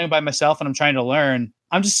now when I'm playing by myself and I'm trying to learn,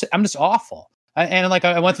 I'm just awful. And like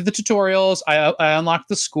I went through the tutorials, I unlocked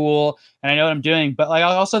the school, and I know what I'm doing. But like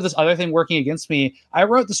I also have this other thing working against me. I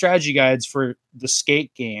wrote the strategy guides for the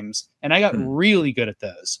skate games, and I got really good at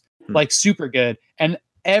those, like super good. And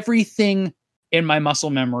everything in my muscle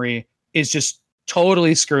memory is just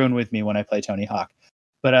totally screwing with me when I play Tony Hawk.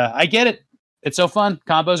 But I get it. It's so fun.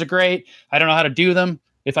 Combos are great. I don't know how to do them.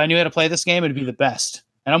 If I knew how to play this game, it'd be the best.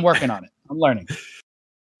 And I'm working on it. I'm learning.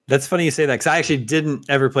 That's funny you say that, because I actually didn't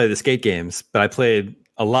ever play the skate games, but I played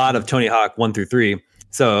a lot of Tony Hawk 1 through 3.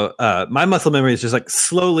 So my muscle memory is just like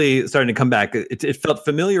slowly starting to come back. It felt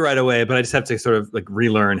familiar right away, but I just have to sort of like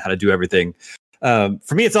relearn how to do everything.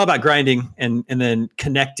 For me, it's all about grinding and then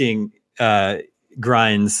connecting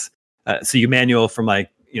grinds. So you manual from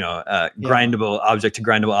like, grindable object to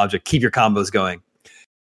grindable object, keep your combos going.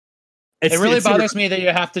 It really bothers me that you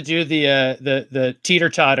have to do the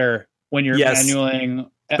teeter-totter when you're manualing,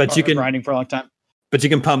 but you can grinding for a long time. But you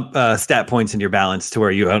can pump stat points in your balance to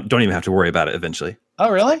where you don't even have to worry about it eventually. Oh,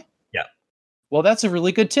 really? Yeah. Well, that's a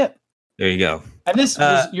really good tip. There you go. And this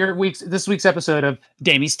was this week's episode of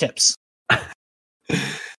Damie's Tips.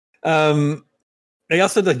 They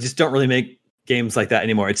also just don't really make games like that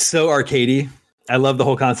anymore. It's so arcadey. I love the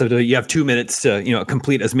whole concept of it. You have 2 minutes to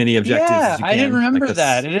complete as many objectives as you can. I didn't remember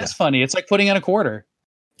that. It is funny. It's like putting in a quarter.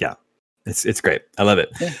 Yeah, it's great. I love it.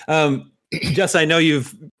 Yeah. Jess, I know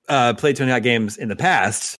you've played Tony Hawk games in the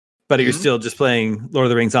past, but you're still just playing Lord of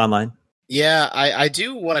the Rings Online. Yeah, I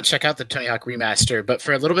do want to check out the Tony Hawk remaster, but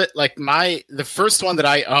for a little bit, like the first one that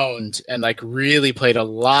I owned and like really played a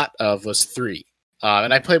lot of was 3.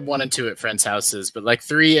 And I played 1 and 2 at friends' houses, but like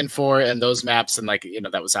 3 and 4 and those maps and like,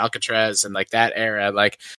 that was Alcatraz and like that era,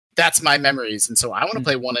 like that's my memories. And so I want to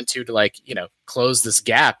play 1 and 2 to like, close this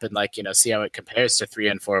gap and like, see how it compares to 3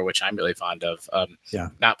 and 4, which I'm really fond of.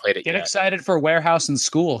 Not played it yet. Get excited for Warehouse and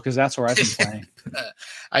School, because that's where I've been playing.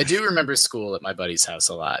 I do remember School at my buddy's house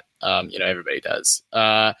a lot. Everybody does.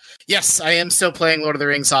 Yes, I am still playing Lord of the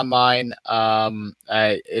Rings Online.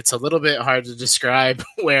 It's a little bit hard to describe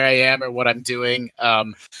where I am or what I'm doing.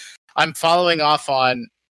 I'm following off on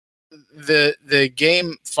the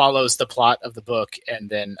game follows the plot of the book and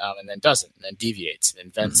then doesn't, and then deviates and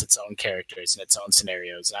invents its own characters and its own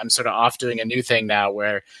scenarios. And I'm sort of off doing a new thing now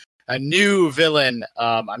where a new villain,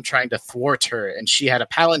 I'm trying to thwart her, and she had a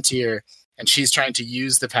Palantir, and she's trying to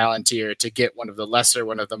use the Palantir to get one of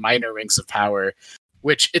the minor rings of power,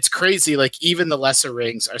 which it's crazy. Like even the lesser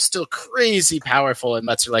rings are still crazy powerful and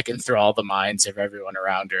lets her like enthrall the minds of everyone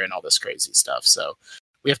around her and all this crazy stuff. So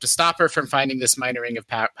we have to stop her from finding this minor ring of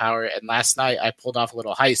power. And last night I pulled off a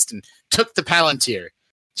little heist and took the Palantir.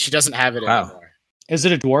 She doesn't have it anymore. Is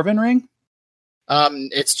it a dwarven ring?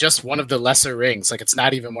 It's just one of the lesser rings. Like it's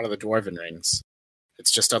not even one of the dwarven rings.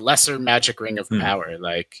 It's just a lesser magic ring of power.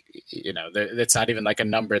 Like, it's not even like a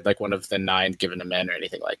numbered, like one of the 9 given to men or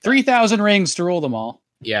anything like that. 3,000 rings to rule them all.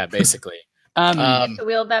 Yeah, basically. To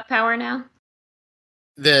wield that power now?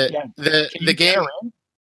 The game,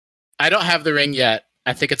 I don't have the ring yet.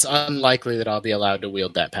 I think it's unlikely that I'll be allowed to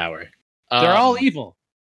wield that power. They're all evil.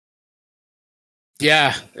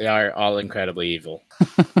 Yeah, they are all incredibly evil.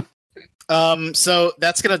 So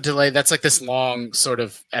that's going to delay. That's like this long sort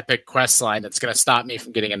of epic quest line that's going to stop me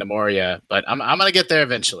from getting into Moria, but I'm going to get there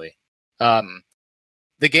eventually.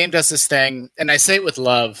 The game does this thing, and I say it with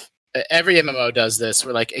love. Every MMO does this,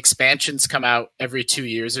 where like expansions come out every 2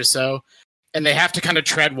 years or so, and they have to kind of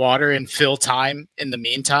tread water and fill time in the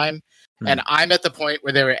meantime. And I'm at the point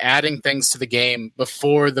where they were adding things to the game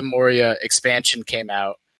before the Moria expansion came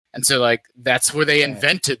out. And so, like, that's where they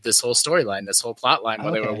invented this whole storyline, this whole plot line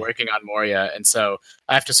while they were working on Moria. And so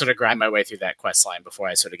I have to sort of grind my way through that quest line before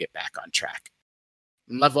I sort of get back on track.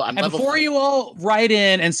 Before you all write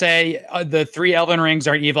in and say the 3 elven rings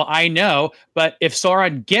are evil, I know. But if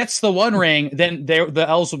Sauron gets the One Ring, then the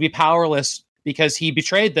elves will be powerless because he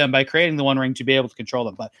betrayed them by creating the One Ring to be able to control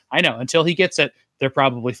them. But I know, until he gets it, they're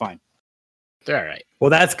probably fine. They're all right.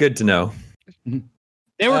 Well, that's good to know.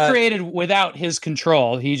 They were created without his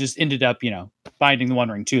control. He just ended up, binding the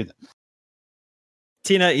One Ring to them.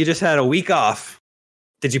 Tina, you just had a week off.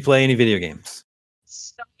 Did you play any video games?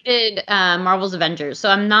 So I did Marvel's Avengers. So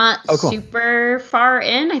I'm not super far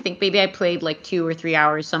in. I think maybe I played like 2 or 3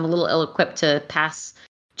 hours. So I'm a little ill-equipped to pass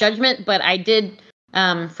judgment. But I did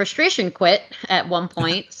frustration quit at one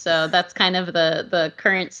point. So that's kind of the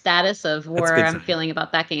current status of where I'm feeling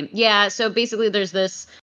about that game. Yeah, so basically there's this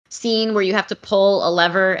scene where you have to pull a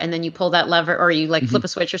lever, and then you pull that lever, or you like flip a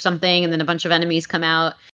switch or something, and then a bunch of enemies come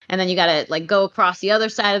out, and then you gotta like go across the other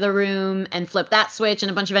side of the room and flip that switch,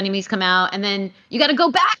 and a bunch of enemies come out, and then you gotta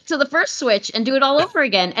go back to the first switch and do it all over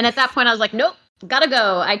again. And at that point I was like, nope, gotta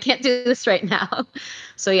go. I can't do this right now.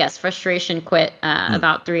 So yes, frustration quit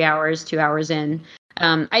about 3 hours, 2 hours in.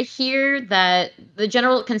 I hear that the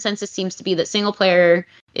general consensus seems to be that single player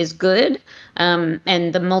is good, and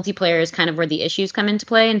the multiplayer is kind of where the issues come into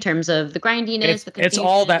play in terms of the grindiness. It's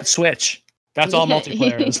all that Switch. That's all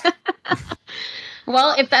multiplayer is.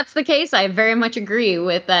 Well, if that's the case, I very much agree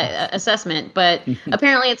with that assessment. But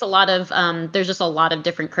apparently it's a lot of, there's just a lot of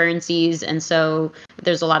different currencies. And so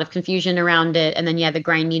there's a lot of confusion around it. And then, the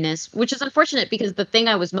grindiness, which is unfortunate because the thing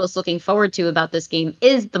I was most looking forward to about this game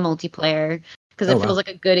is the multiplayer. Because it feels like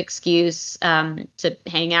a good excuse to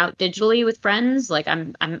hang out digitally with friends. Like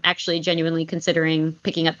I'm actually genuinely considering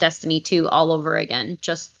picking up Destiny 2 all over again,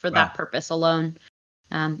 just for that purpose alone.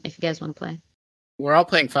 If you guys want to play. We're all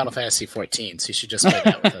playing Final Fantasy 14, so you should just play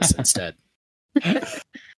that with us instead. That's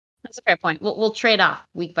a fair point. We'll trade off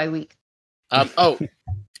week by week. I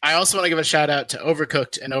also want to give a shout out to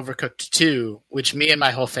Overcooked and Overcooked 2, which me and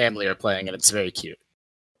my whole family are playing, and it's very cute.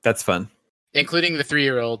 That's fun. Including the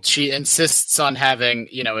 3-year-old. She insists on having,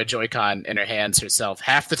 a Joy-Con in her hands herself.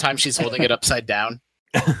 Half the time she's holding it upside down.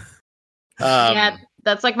 Yeah,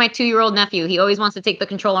 that's like my 2-year-old nephew. He always wants to take the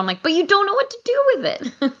controller. I'm like, but you don't know what to do with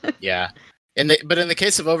it. Yeah. But in the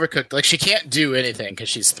case of Overcooked, like she can't do anything because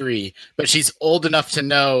she's 3, but she's old enough to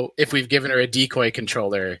know if we've given her a decoy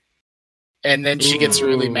controller, and then she gets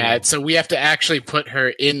really mad. So we have to actually put her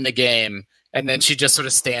in the game, and then she just sort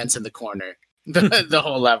of stands in the corner the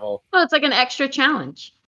whole level. Well, it's like an extra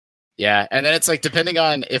challenge. Yeah, and then it's like depending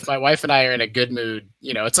on if my wife and I are in a good mood,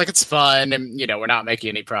 it's like it's fun, and we're not making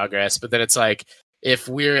any progress. But then it's like, if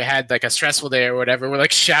we had like a stressful day or whatever, we're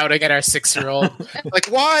like shouting at our 6-year-old, like,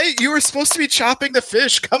 "Why? You were supposed to be chopping the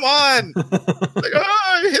fish. Come on!" Like,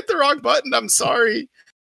 I hit the wrong button. I'm sorry.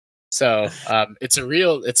 So it's a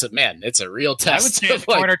real test. I would say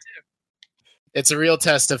it's a real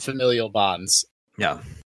test of familial bonds. Yeah.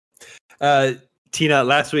 Tina,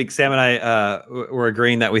 last week Sam and I were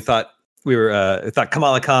agreeing that we thought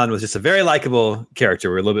Kamala Khan was just a very likable character.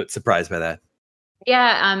 We were a little bit surprised by that.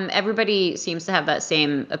 Yeah, everybody seems to have that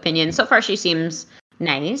same opinion. So far, she seems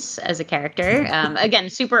nice as a character.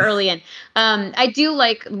 Again, super early in. I do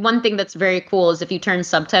like one thing that's very cool is if you turn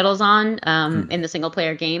subtitles on in the single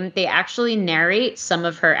player game, they actually narrate some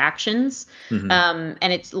of her actions, and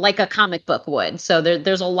it's like a comic book would. So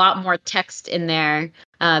there's a lot more text in there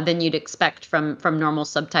than you'd expect from normal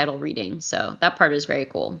subtitle reading. So that part is very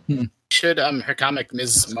cool. Should her comic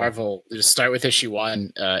Ms. Marvel just start with issue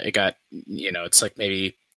 1? It got it's like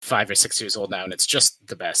maybe 5 or 6 years old now, and it's just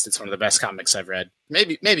the best. It's one of the best comics I've read,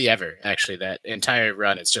 maybe ever. Actually, that entire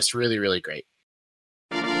run is just really, really great.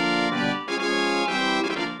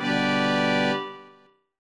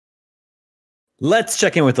 Let's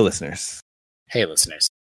check in with the listeners. Hey, listeners.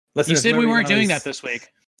 You said we weren't doing that this week.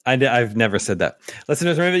 I've never said that.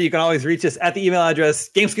 Listeners, remember you can always reach us at the email address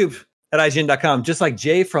gamescoop@ign.com, just like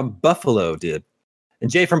Jay from Buffalo did. And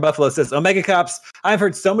Jay from Buffalo says, Omega Cops, I've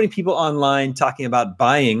heard so many people online talking about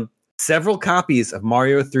buying several copies of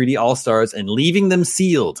Mario 3D All-Stars and leaving them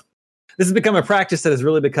sealed. This has become a practice that has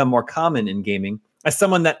really become more common in gaming. As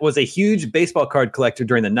someone that was a huge baseball card collector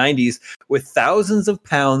during the 90s with thousands of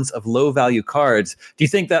pounds of low-value cards, do you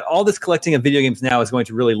think that all this collecting of video games now is going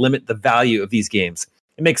to really limit the value of these games?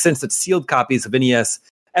 It makes sense that sealed copies of NES,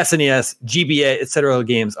 SNES, GBA, etc.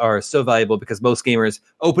 games are so valuable because most gamers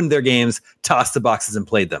opened their games, tossed the boxes, and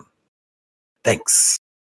played them. Thanks.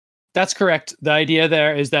 That's correct. The idea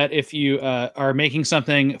there is that if you are making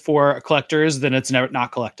something for collectors, then it's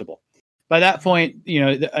not collectible. By that point,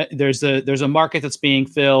 there's a market that's being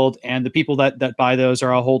filled, and the people that buy those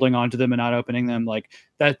are all holding on to them and not opening them. Like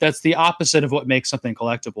that's the opposite of what makes something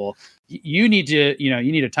collectible. You need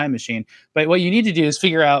a time machine, but what you need to do is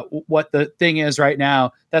figure out what the thing is right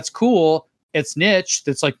now that's cool. It's niche.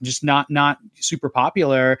 That's like just not super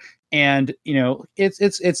popular. And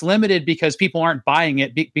it's limited because people aren't buying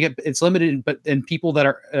it. Because it's limited, and people that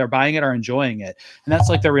are buying it are enjoying it, and that's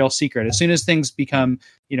like the real secret. As soon as things become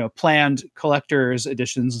planned collectors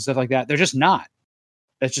editions and stuff like that, they're just not.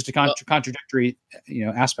 That's just a contradictory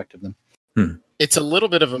aspect of them. It's a little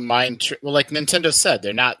bit of a mind trick. Well, like Nintendo said,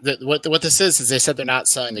 they're not. What this is they said they're not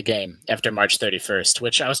selling the game after March 31st,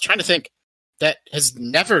 which I was trying to think that has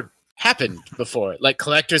never happened before. Like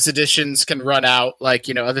collector's editions can run out, like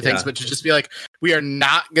other things, but to just be like, we are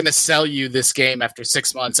not going to sell you this game after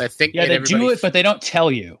 6 months. I think they do it, but they don't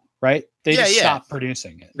tell you, right? They just stop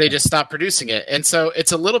producing it. They just stop producing it, and so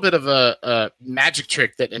it's a little bit of a magic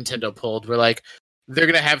trick that Nintendo pulled. Where like they're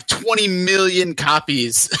going to have 20 million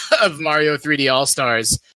copies of Mario 3D All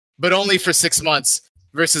Stars, but only for 6 months.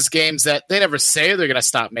 versus games that they never say they're going to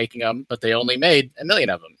stop making them, but they only made 1 million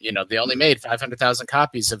of them. They only made 500,000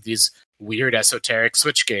 copies of these weird esoteric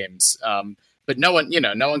Switch games. But no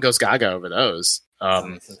one goes gaga over those.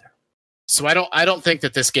 So I don't think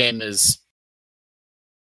that this game is.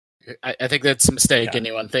 I think that's a mistake.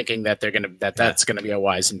 Anyone thinking that that's going to be a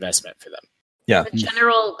wise investment for them. Yeah. The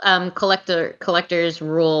general collector's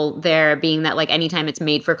rule there being that like anytime it's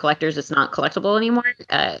made for collectors, it's not collectible anymore.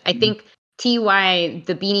 I think TY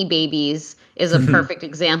the Beanie Babies is a perfect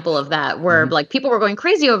example of that, where like people were going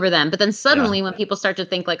crazy over them, but then suddenly when people start to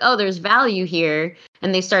think like, oh, there's value here,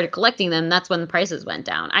 and they started collecting them, that's when the prices went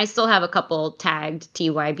down. I still have a couple tagged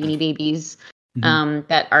TY Beanie Babies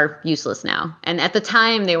that are useless now, and at the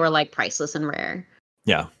time they were like priceless and rare.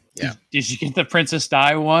 Yeah. Did you get the Princess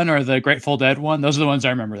Di one or the Grateful Dead one? Those are the ones I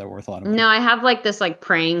remember that were worth a lot of money. No, I have like this like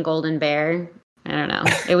praying golden bear. I don't know.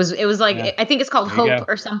 It was like I think it's called Hope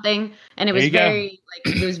or something, and it was very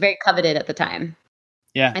coveted at the time.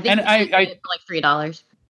 Yeah, I think I for like $3.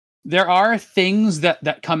 There are things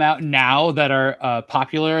that come out now that are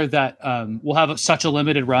popular that will have such a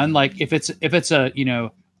limited run. Like if it's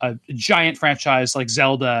a a giant franchise like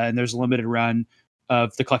Zelda and there's a limited run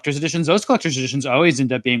of the collector's editions, those collector's editions always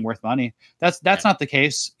end up being worth money. That's not the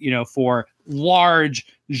case, for large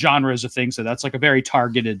genres of things. So that's like a very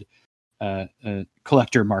targeted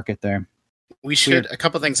collector market there. We should, a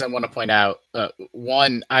couple things I want to point out.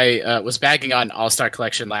 One, I was bagging on All-Star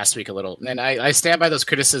Collection last week a little, and I stand by those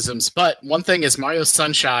criticisms. But one thing is Mario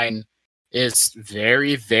Sunshine is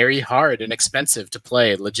very, very hard and expensive to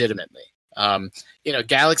play legitimately.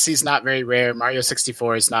 Galaxy's not very rare. Mario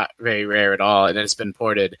 64 is not very rare at all, and it's been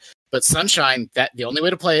ported. But Sunshine, that the only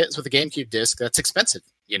way to play it is with a GameCube disc. That's expensive.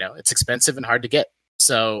 It's expensive and hard to get.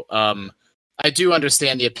 So I do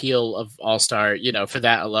understand the appeal of All-Star, for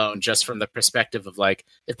that alone, just from the perspective of like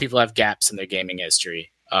if people have gaps in their gaming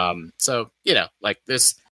history.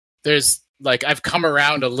 There's like I've come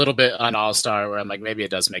around a little bit on All-Star where I'm like maybe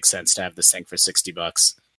it does make sense to have this thing for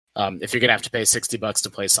 $60. If you're gonna have to pay $60 to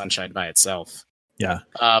play Sunshine by itself. Yeah.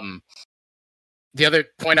 The other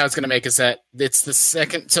point I was going to make is that it's the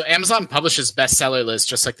second. So Amazon publishes bestseller lists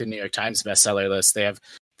just like the New York Times bestseller list. They have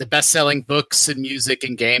the best-selling books and music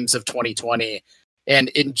and games of 2020. And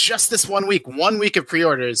in just this 1 week of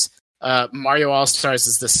pre-orders, Mario All-Stars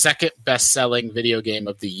is the second best-selling video game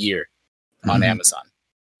of the year on Amazon,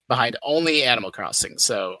 behind only Animal Crossing.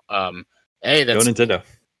 So, A, that's Go Nintendo.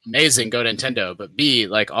 Amazing, go Nintendo. But B,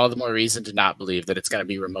 like all the more reason to not believe that it's going to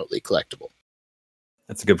be remotely collectible.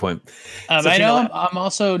 That's a good point. I know I'm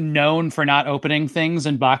also known for not opening things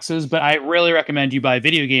in boxes, but I really recommend you buy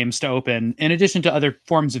video games to open in addition to other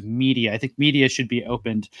forms of media. I think media should be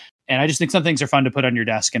opened. And I just think some things are fun to put on your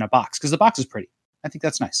desk in a box because the box is pretty. I think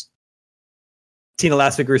that's nice. Tina,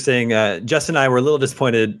 last week we were saying, Justin and I were a little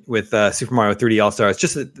disappointed with Super Mario 3D All-Stars.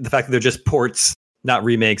 Just the fact that they're just ports, not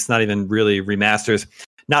remakes, not even really remasters,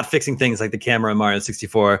 not fixing things like the camera in Mario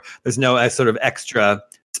 64. There's no sort of extra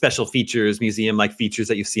special features, museum-like features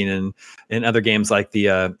that you've seen in other games like the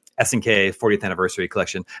SNK 40th Anniversary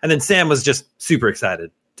Collection. And then Sam was just super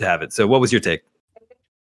excited to have it. So what was your take?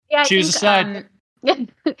 Yeah, Choose a side.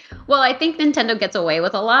 Well, I think Nintendo gets away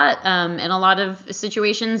with a lot in a lot of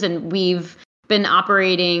situations, and we've been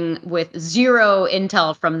operating with zero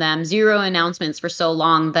intel from them, zero announcements for so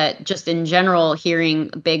long that just in general, hearing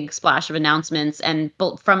a big splash of announcements and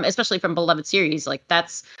especially from beloved series, like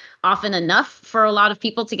that's often enough for a lot of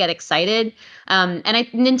people to get excited.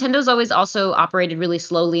 Nintendo's always also operated really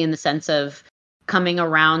slowly in the sense of coming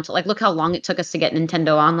around to, like, look how long it took us to get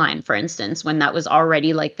Nintendo Online, for instance, when that was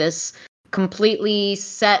already like this completely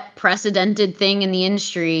set precedented thing in the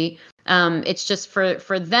industry. It's just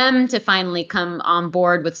for them to finally come on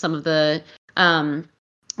board with some of the other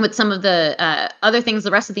things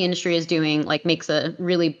the rest of the industry is doing, like makes a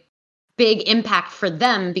really big impact for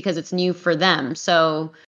them because it's new for them.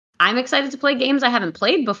 So I'm excited to play games I haven't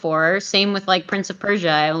played before. Same with like Prince of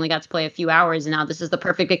Persia. I only got to play a few hours, and now this is the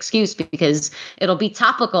perfect excuse because it'll be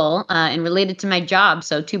topical and related to my job.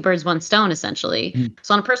 So 2 birds, 1 stone, essentially.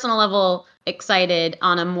 So on a personal level, excited.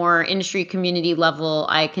 On a more industry community level,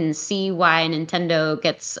 I can see why Nintendo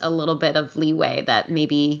gets a little bit of leeway that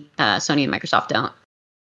maybe Sony and Microsoft don't.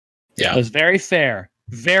 Yeah, it was very fair.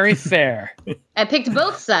 Very fair. I picked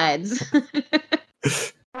both sides.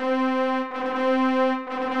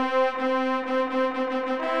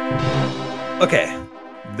 Okay,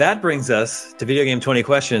 that brings us to Video Game 20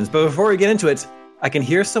 questions. But before we get into it, I can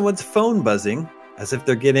hear someone's phone buzzing as if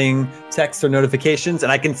they're getting texts or notifications,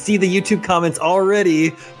 and I can see the YouTube comments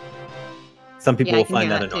already. Some people will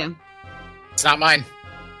find that annoying. It's not mine.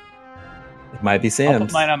 It might be I'll Sam's.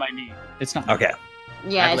 put mine on my knee. It's not. Okay.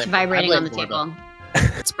 Yeah, it's vibrating on the Borba. table.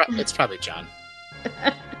 It's probably John.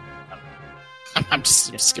 I'm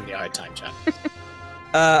just giving you a hard time, John.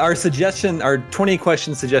 Our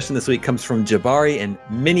 20-question suggestion this week comes from Jabari in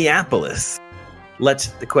Minneapolis.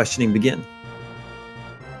 Let the questioning begin.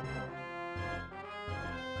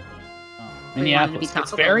 Minneapolis.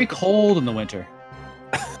 It's very cold in the winter.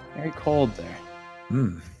 Very cold there.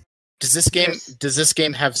 Does this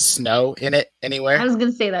game have snow in it anywhere? I was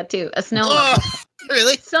gonna say that too. A snow level.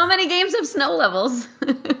 Really? So many games have snow levels.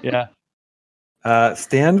 Yeah.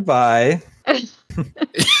 Stand by.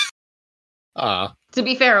 To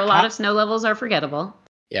be fair, a lot of snow levels are forgettable.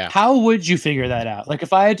 Yeah. How would you figure that out? Like,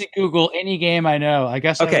 if I had to Google any game I know, I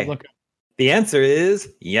guess I would look. The answer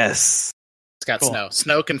is yes. It's got snow.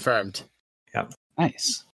 Snow confirmed. Yeah.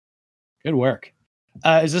 Nice. Good work.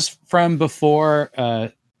 Is this from before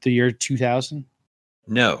the year 2000?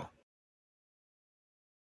 No.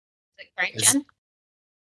 Is it current gen?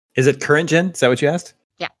 Is it current gen? Is that what you asked?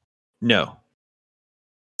 Yeah. No.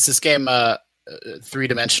 Is this game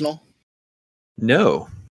three-dimensional? No.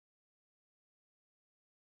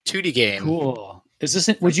 2D game. Cool. Is this?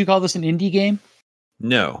 Would you call this an indie game?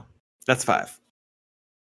 No. That's 5.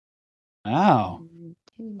 Oh.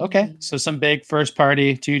 Okay. So some big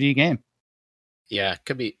first-party 2D game. Yeah,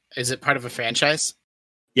 could be. Is it part of a franchise?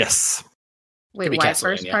 Yes. Wait, why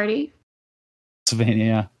first party? Pennsylvania.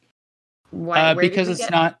 Yeah. Why? Because it's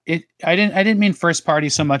not. I didn't mean first party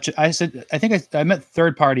so much. I think I meant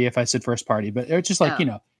third party if I said first party, but it's just like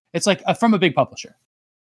it's like from a big publisher.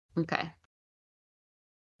 Okay.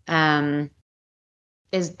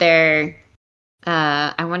 Is there?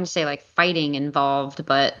 I want to say like fighting involved,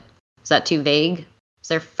 but is that too vague? Is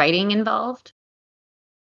there fighting involved?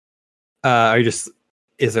 Is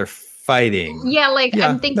there fighting? Yeah,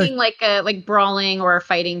 I'm thinking like brawling or a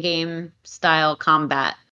fighting game style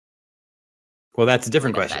combat. Well, that's a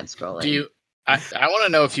different question. Do you? I want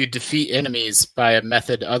to know if you defeat enemies by a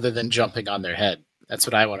method other than jumping on their head. That's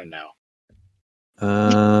what I want to know.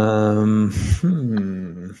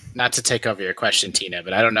 Not to take over your question, Tina,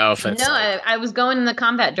 but I don't know if it's. No, I was going in the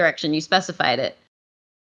combat direction. You specified it.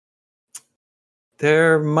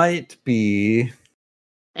 There might be.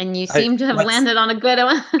 And you seem to have landed on a good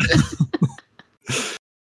one.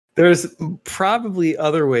 There's probably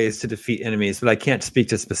other ways to defeat enemies, but I can't speak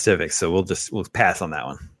to specifics, so we'll pass on that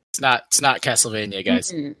one. It's not Castlevania,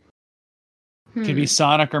 guys. Could be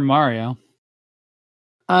Sonic or Mario.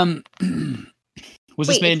 Was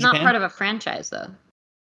this made in Japan? It's not part of a franchise, though.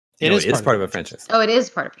 It is part of a franchise. Oh, it is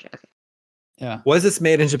part of a franchise. Okay. Yeah. Was this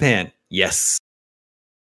made in Japan? Yes.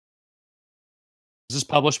 Is this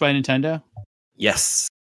published by Nintendo? Yes.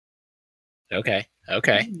 Okay.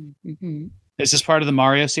 Mm-hmm. Is this part of the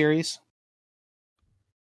Mario series?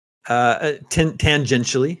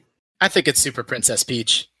 Tangentially. I think it's Super Princess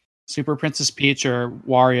Peach. Super Princess Peach or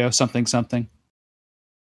Wario something.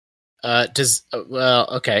 Okay. Does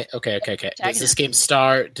this game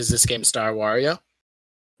star Wario?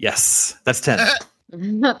 Yes. That's 10.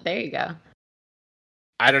 There you go.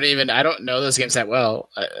 I don't know those games that well.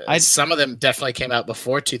 Some of them definitely came out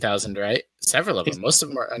before 2000, right? Several of them. Most of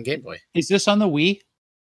them are on Game Boy. Is this on the Wii?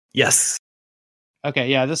 Yes. Okay,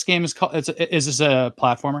 yeah, this game is called... Is this a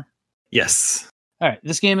platformer? Yes. All right,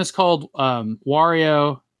 this game is called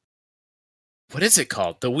Wario... What is it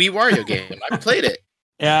called? The Wii Wario game. I played it.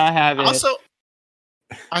 Yeah, I have it. Also,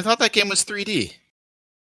 I thought that game was 3D.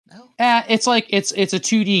 No? It's like it's a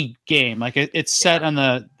 2D game. Like it's set on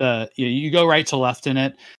the you go right to left in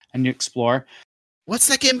it and you explore. What's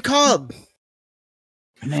that game called?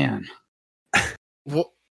 Man.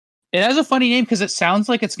 It has a funny name because it sounds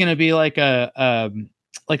like it's going to be like a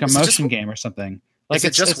motion game or something. Like is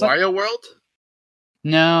it just Wario World?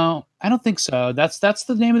 No, I don't think so. That's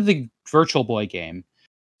the name of the Virtual Boy game.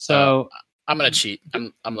 So I'm gonna cheat.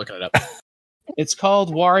 I'm looking it up. It's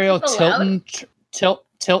called Wario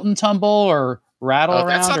Tilt and Tumble or Rattle Around.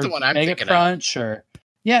 That's not the one I'm thinking Crunch of. Or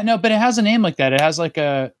but it has a name like that. It has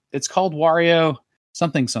it's called Wario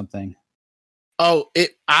something. Oh,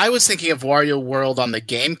 I was thinking of Wario World on the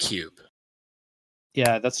GameCube.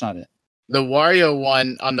 Yeah, that's not it. The Wario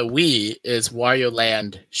one on the Wii is Wario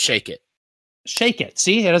Land Shake It. Shake It.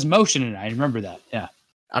 See, it has motion in it. I remember that. Yeah.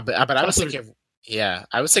 But I was thinking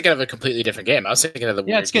of a completely different game. I was thinking of the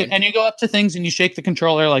weird it's good. Game. And you go up to things and you shake the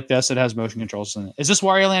controller like this. It has motion controls in it. Is this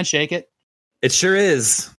Wario Land Shake It? It sure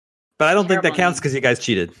is. But I don't think that counts because you guys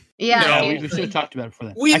cheated. Yeah, we should have talked about it before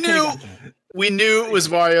that. We knew it was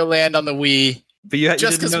Wario Land on the Wii. But you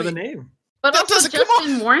didn't know the name. But also,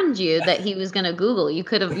 Justin warned you that he was going to Google. You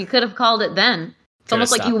could have called it then. It's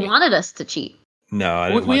almost like you wanted us to cheat. No,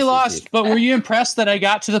 I didn't. We lost, but were you impressed that I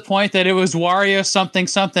got to the point that it was Wario something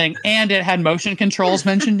something and it had motion controls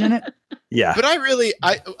mentioned in it? Yeah. But I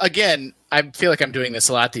feel like I'm doing this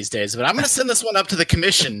a lot these days, but I'm going to send this one up to the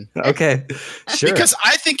commission. Okay. Sure. Because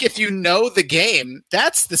I think if you know the game,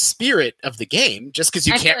 that's the spirit of the game, just because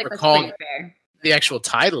you can't recall the actual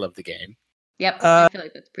title of the game. Yep. I feel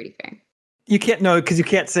like that's pretty fair. You can't know because you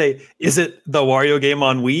can't say, is it the Wario game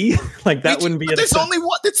on Wii? Like that wouldn't be it. There's only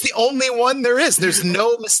one. It's the only one there is. There's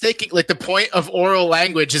no mistaking. Like the point of oral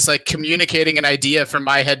language is like communicating an idea from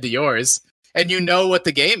my head to yours. And you know what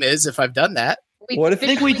the game is if I've done that. I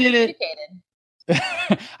think we did it.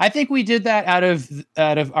 I think we did that out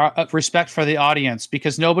of our respect for the audience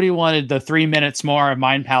because nobody wanted the 3 minutes more of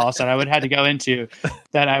Mind Palace that I would have to go into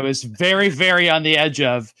that I was very, very on the edge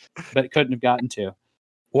of, but couldn't have gotten to.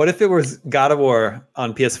 What if it was God of War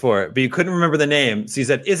on PS4, but you couldn't remember the name? So you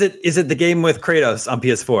said, "Is it the game with Kratos on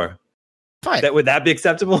PS4?" Fine. Would that be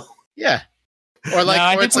acceptable? Yeah. Or like,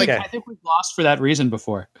 no, I think we've lost for that reason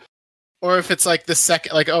before. Or if it's like the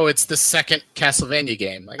second, like, oh, it's the second Castlevania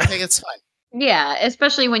game. Like, I think it's fine. Yeah,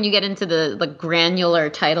 especially when you get into the granular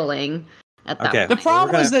titling. At that point. The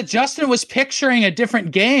problem is that Justin was picturing a different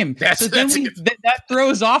game. That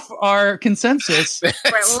throws off our consensus. Right,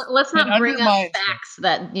 well, let's not bring up facts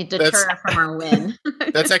that deter from our win.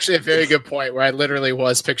 That's actually a very good point where I literally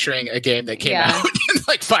was picturing a game that came out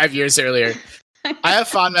like 5 years earlier. I have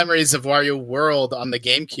fond memories of Wario World on the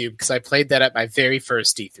GameCube because I played that at my very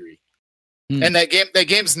first D3. And that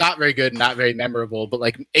game's not very good, not very memorable, but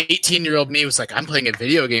like 18-year-old me was like, I'm playing a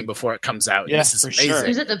video game before it comes out. Yeah, this is amazing. Sure.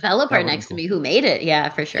 There's a developer next to me who made it. Yeah,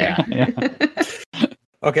 for sure. Yeah.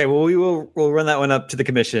 Okay, well, we'll run that one up to the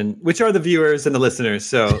commission, which are the viewers and the listeners.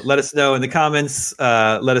 So let us know in the comments.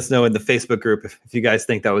 Let us know in the Facebook group if you guys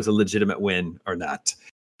think that was a legitimate win or not.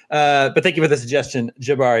 But thank you for the suggestion,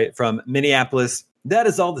 Jabari from Minneapolis. That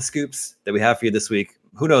is all the scoops that we have for you this week.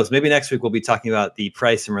 Who knows? Maybe next week we'll be talking about the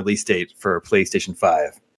price and release date for PlayStation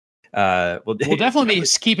 5. We'll definitely be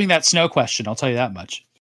keeping that snow question. I'll tell you that much.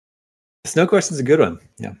 Snow question's a good one.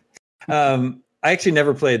 Yeah. I actually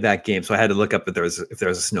never played that game, so I had to look up if there was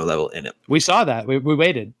a snow level in it. We saw that. We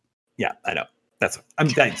waited. Yeah, I know. I'm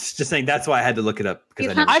just saying that's why I had to look it up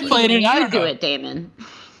because I played it. I do it, Damon.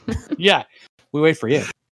 Yeah, we wait for you.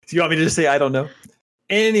 Do you want me to just say I don't know?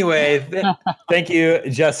 Anyway, thank you,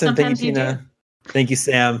 Justin. Sometimes thank you, Tina. Thank you,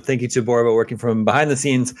 Sam. Thank you to Borba working from behind the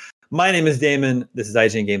scenes. My name is Damon. This is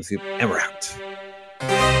IGN Game Scoop, and we're out.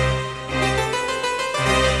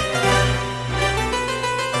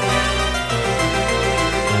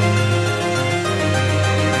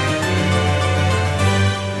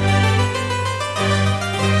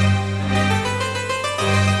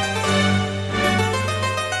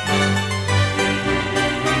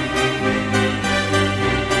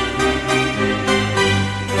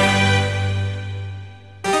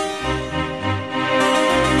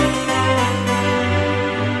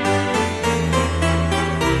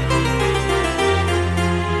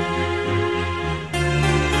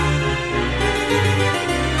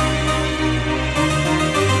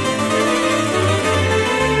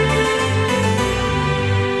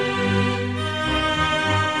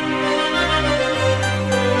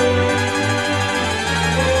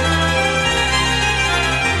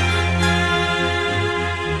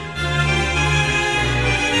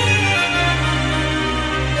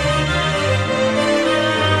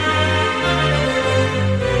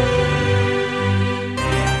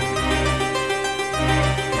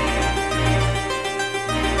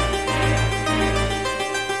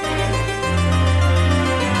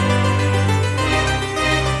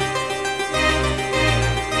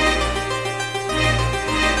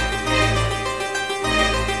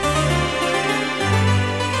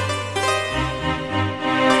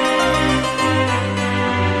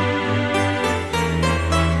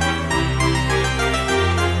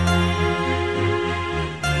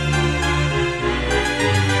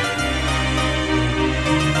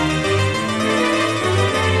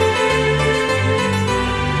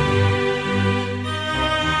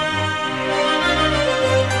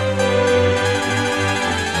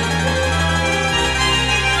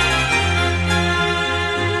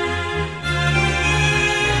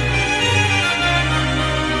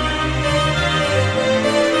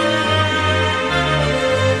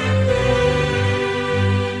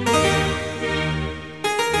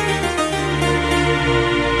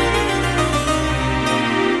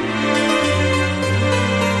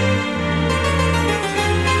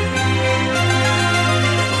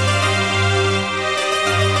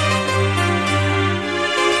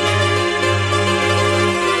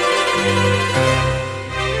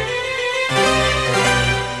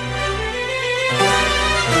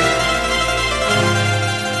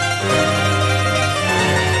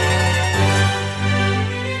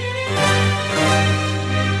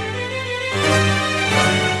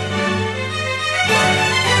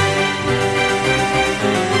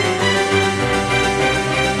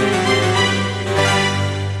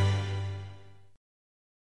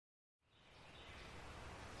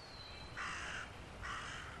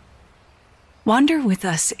 Wander with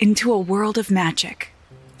us into a world of magic.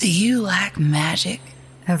 Do you like magic?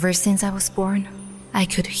 Ever since I was born, I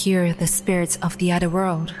could hear the spirits of the other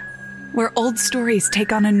world. Where old stories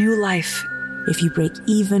take on a new life. If you break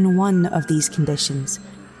even one of these conditions,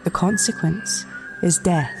 the consequence is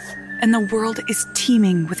death. And the world is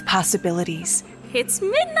teeming with possibilities. It's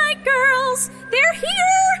midnight, girls! They're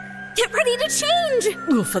here! Get ready to change!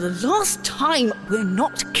 Well, for the last time, we're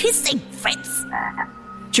not kissing, Fritz!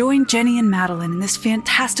 Join Jenny and Madeline in this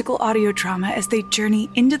fantastical audio drama as they journey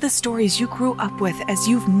into the stories you grew up with as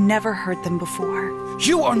you've never heard them before.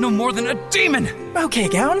 You are no more than a demon! Okay,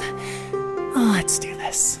 Gown. Let's do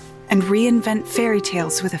this. And reinvent fairy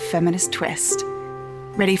tales with a feminist twist.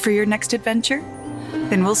 Ready for your next adventure?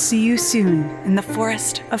 Then we'll see you soon in the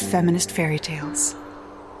forest of feminist fairy tales.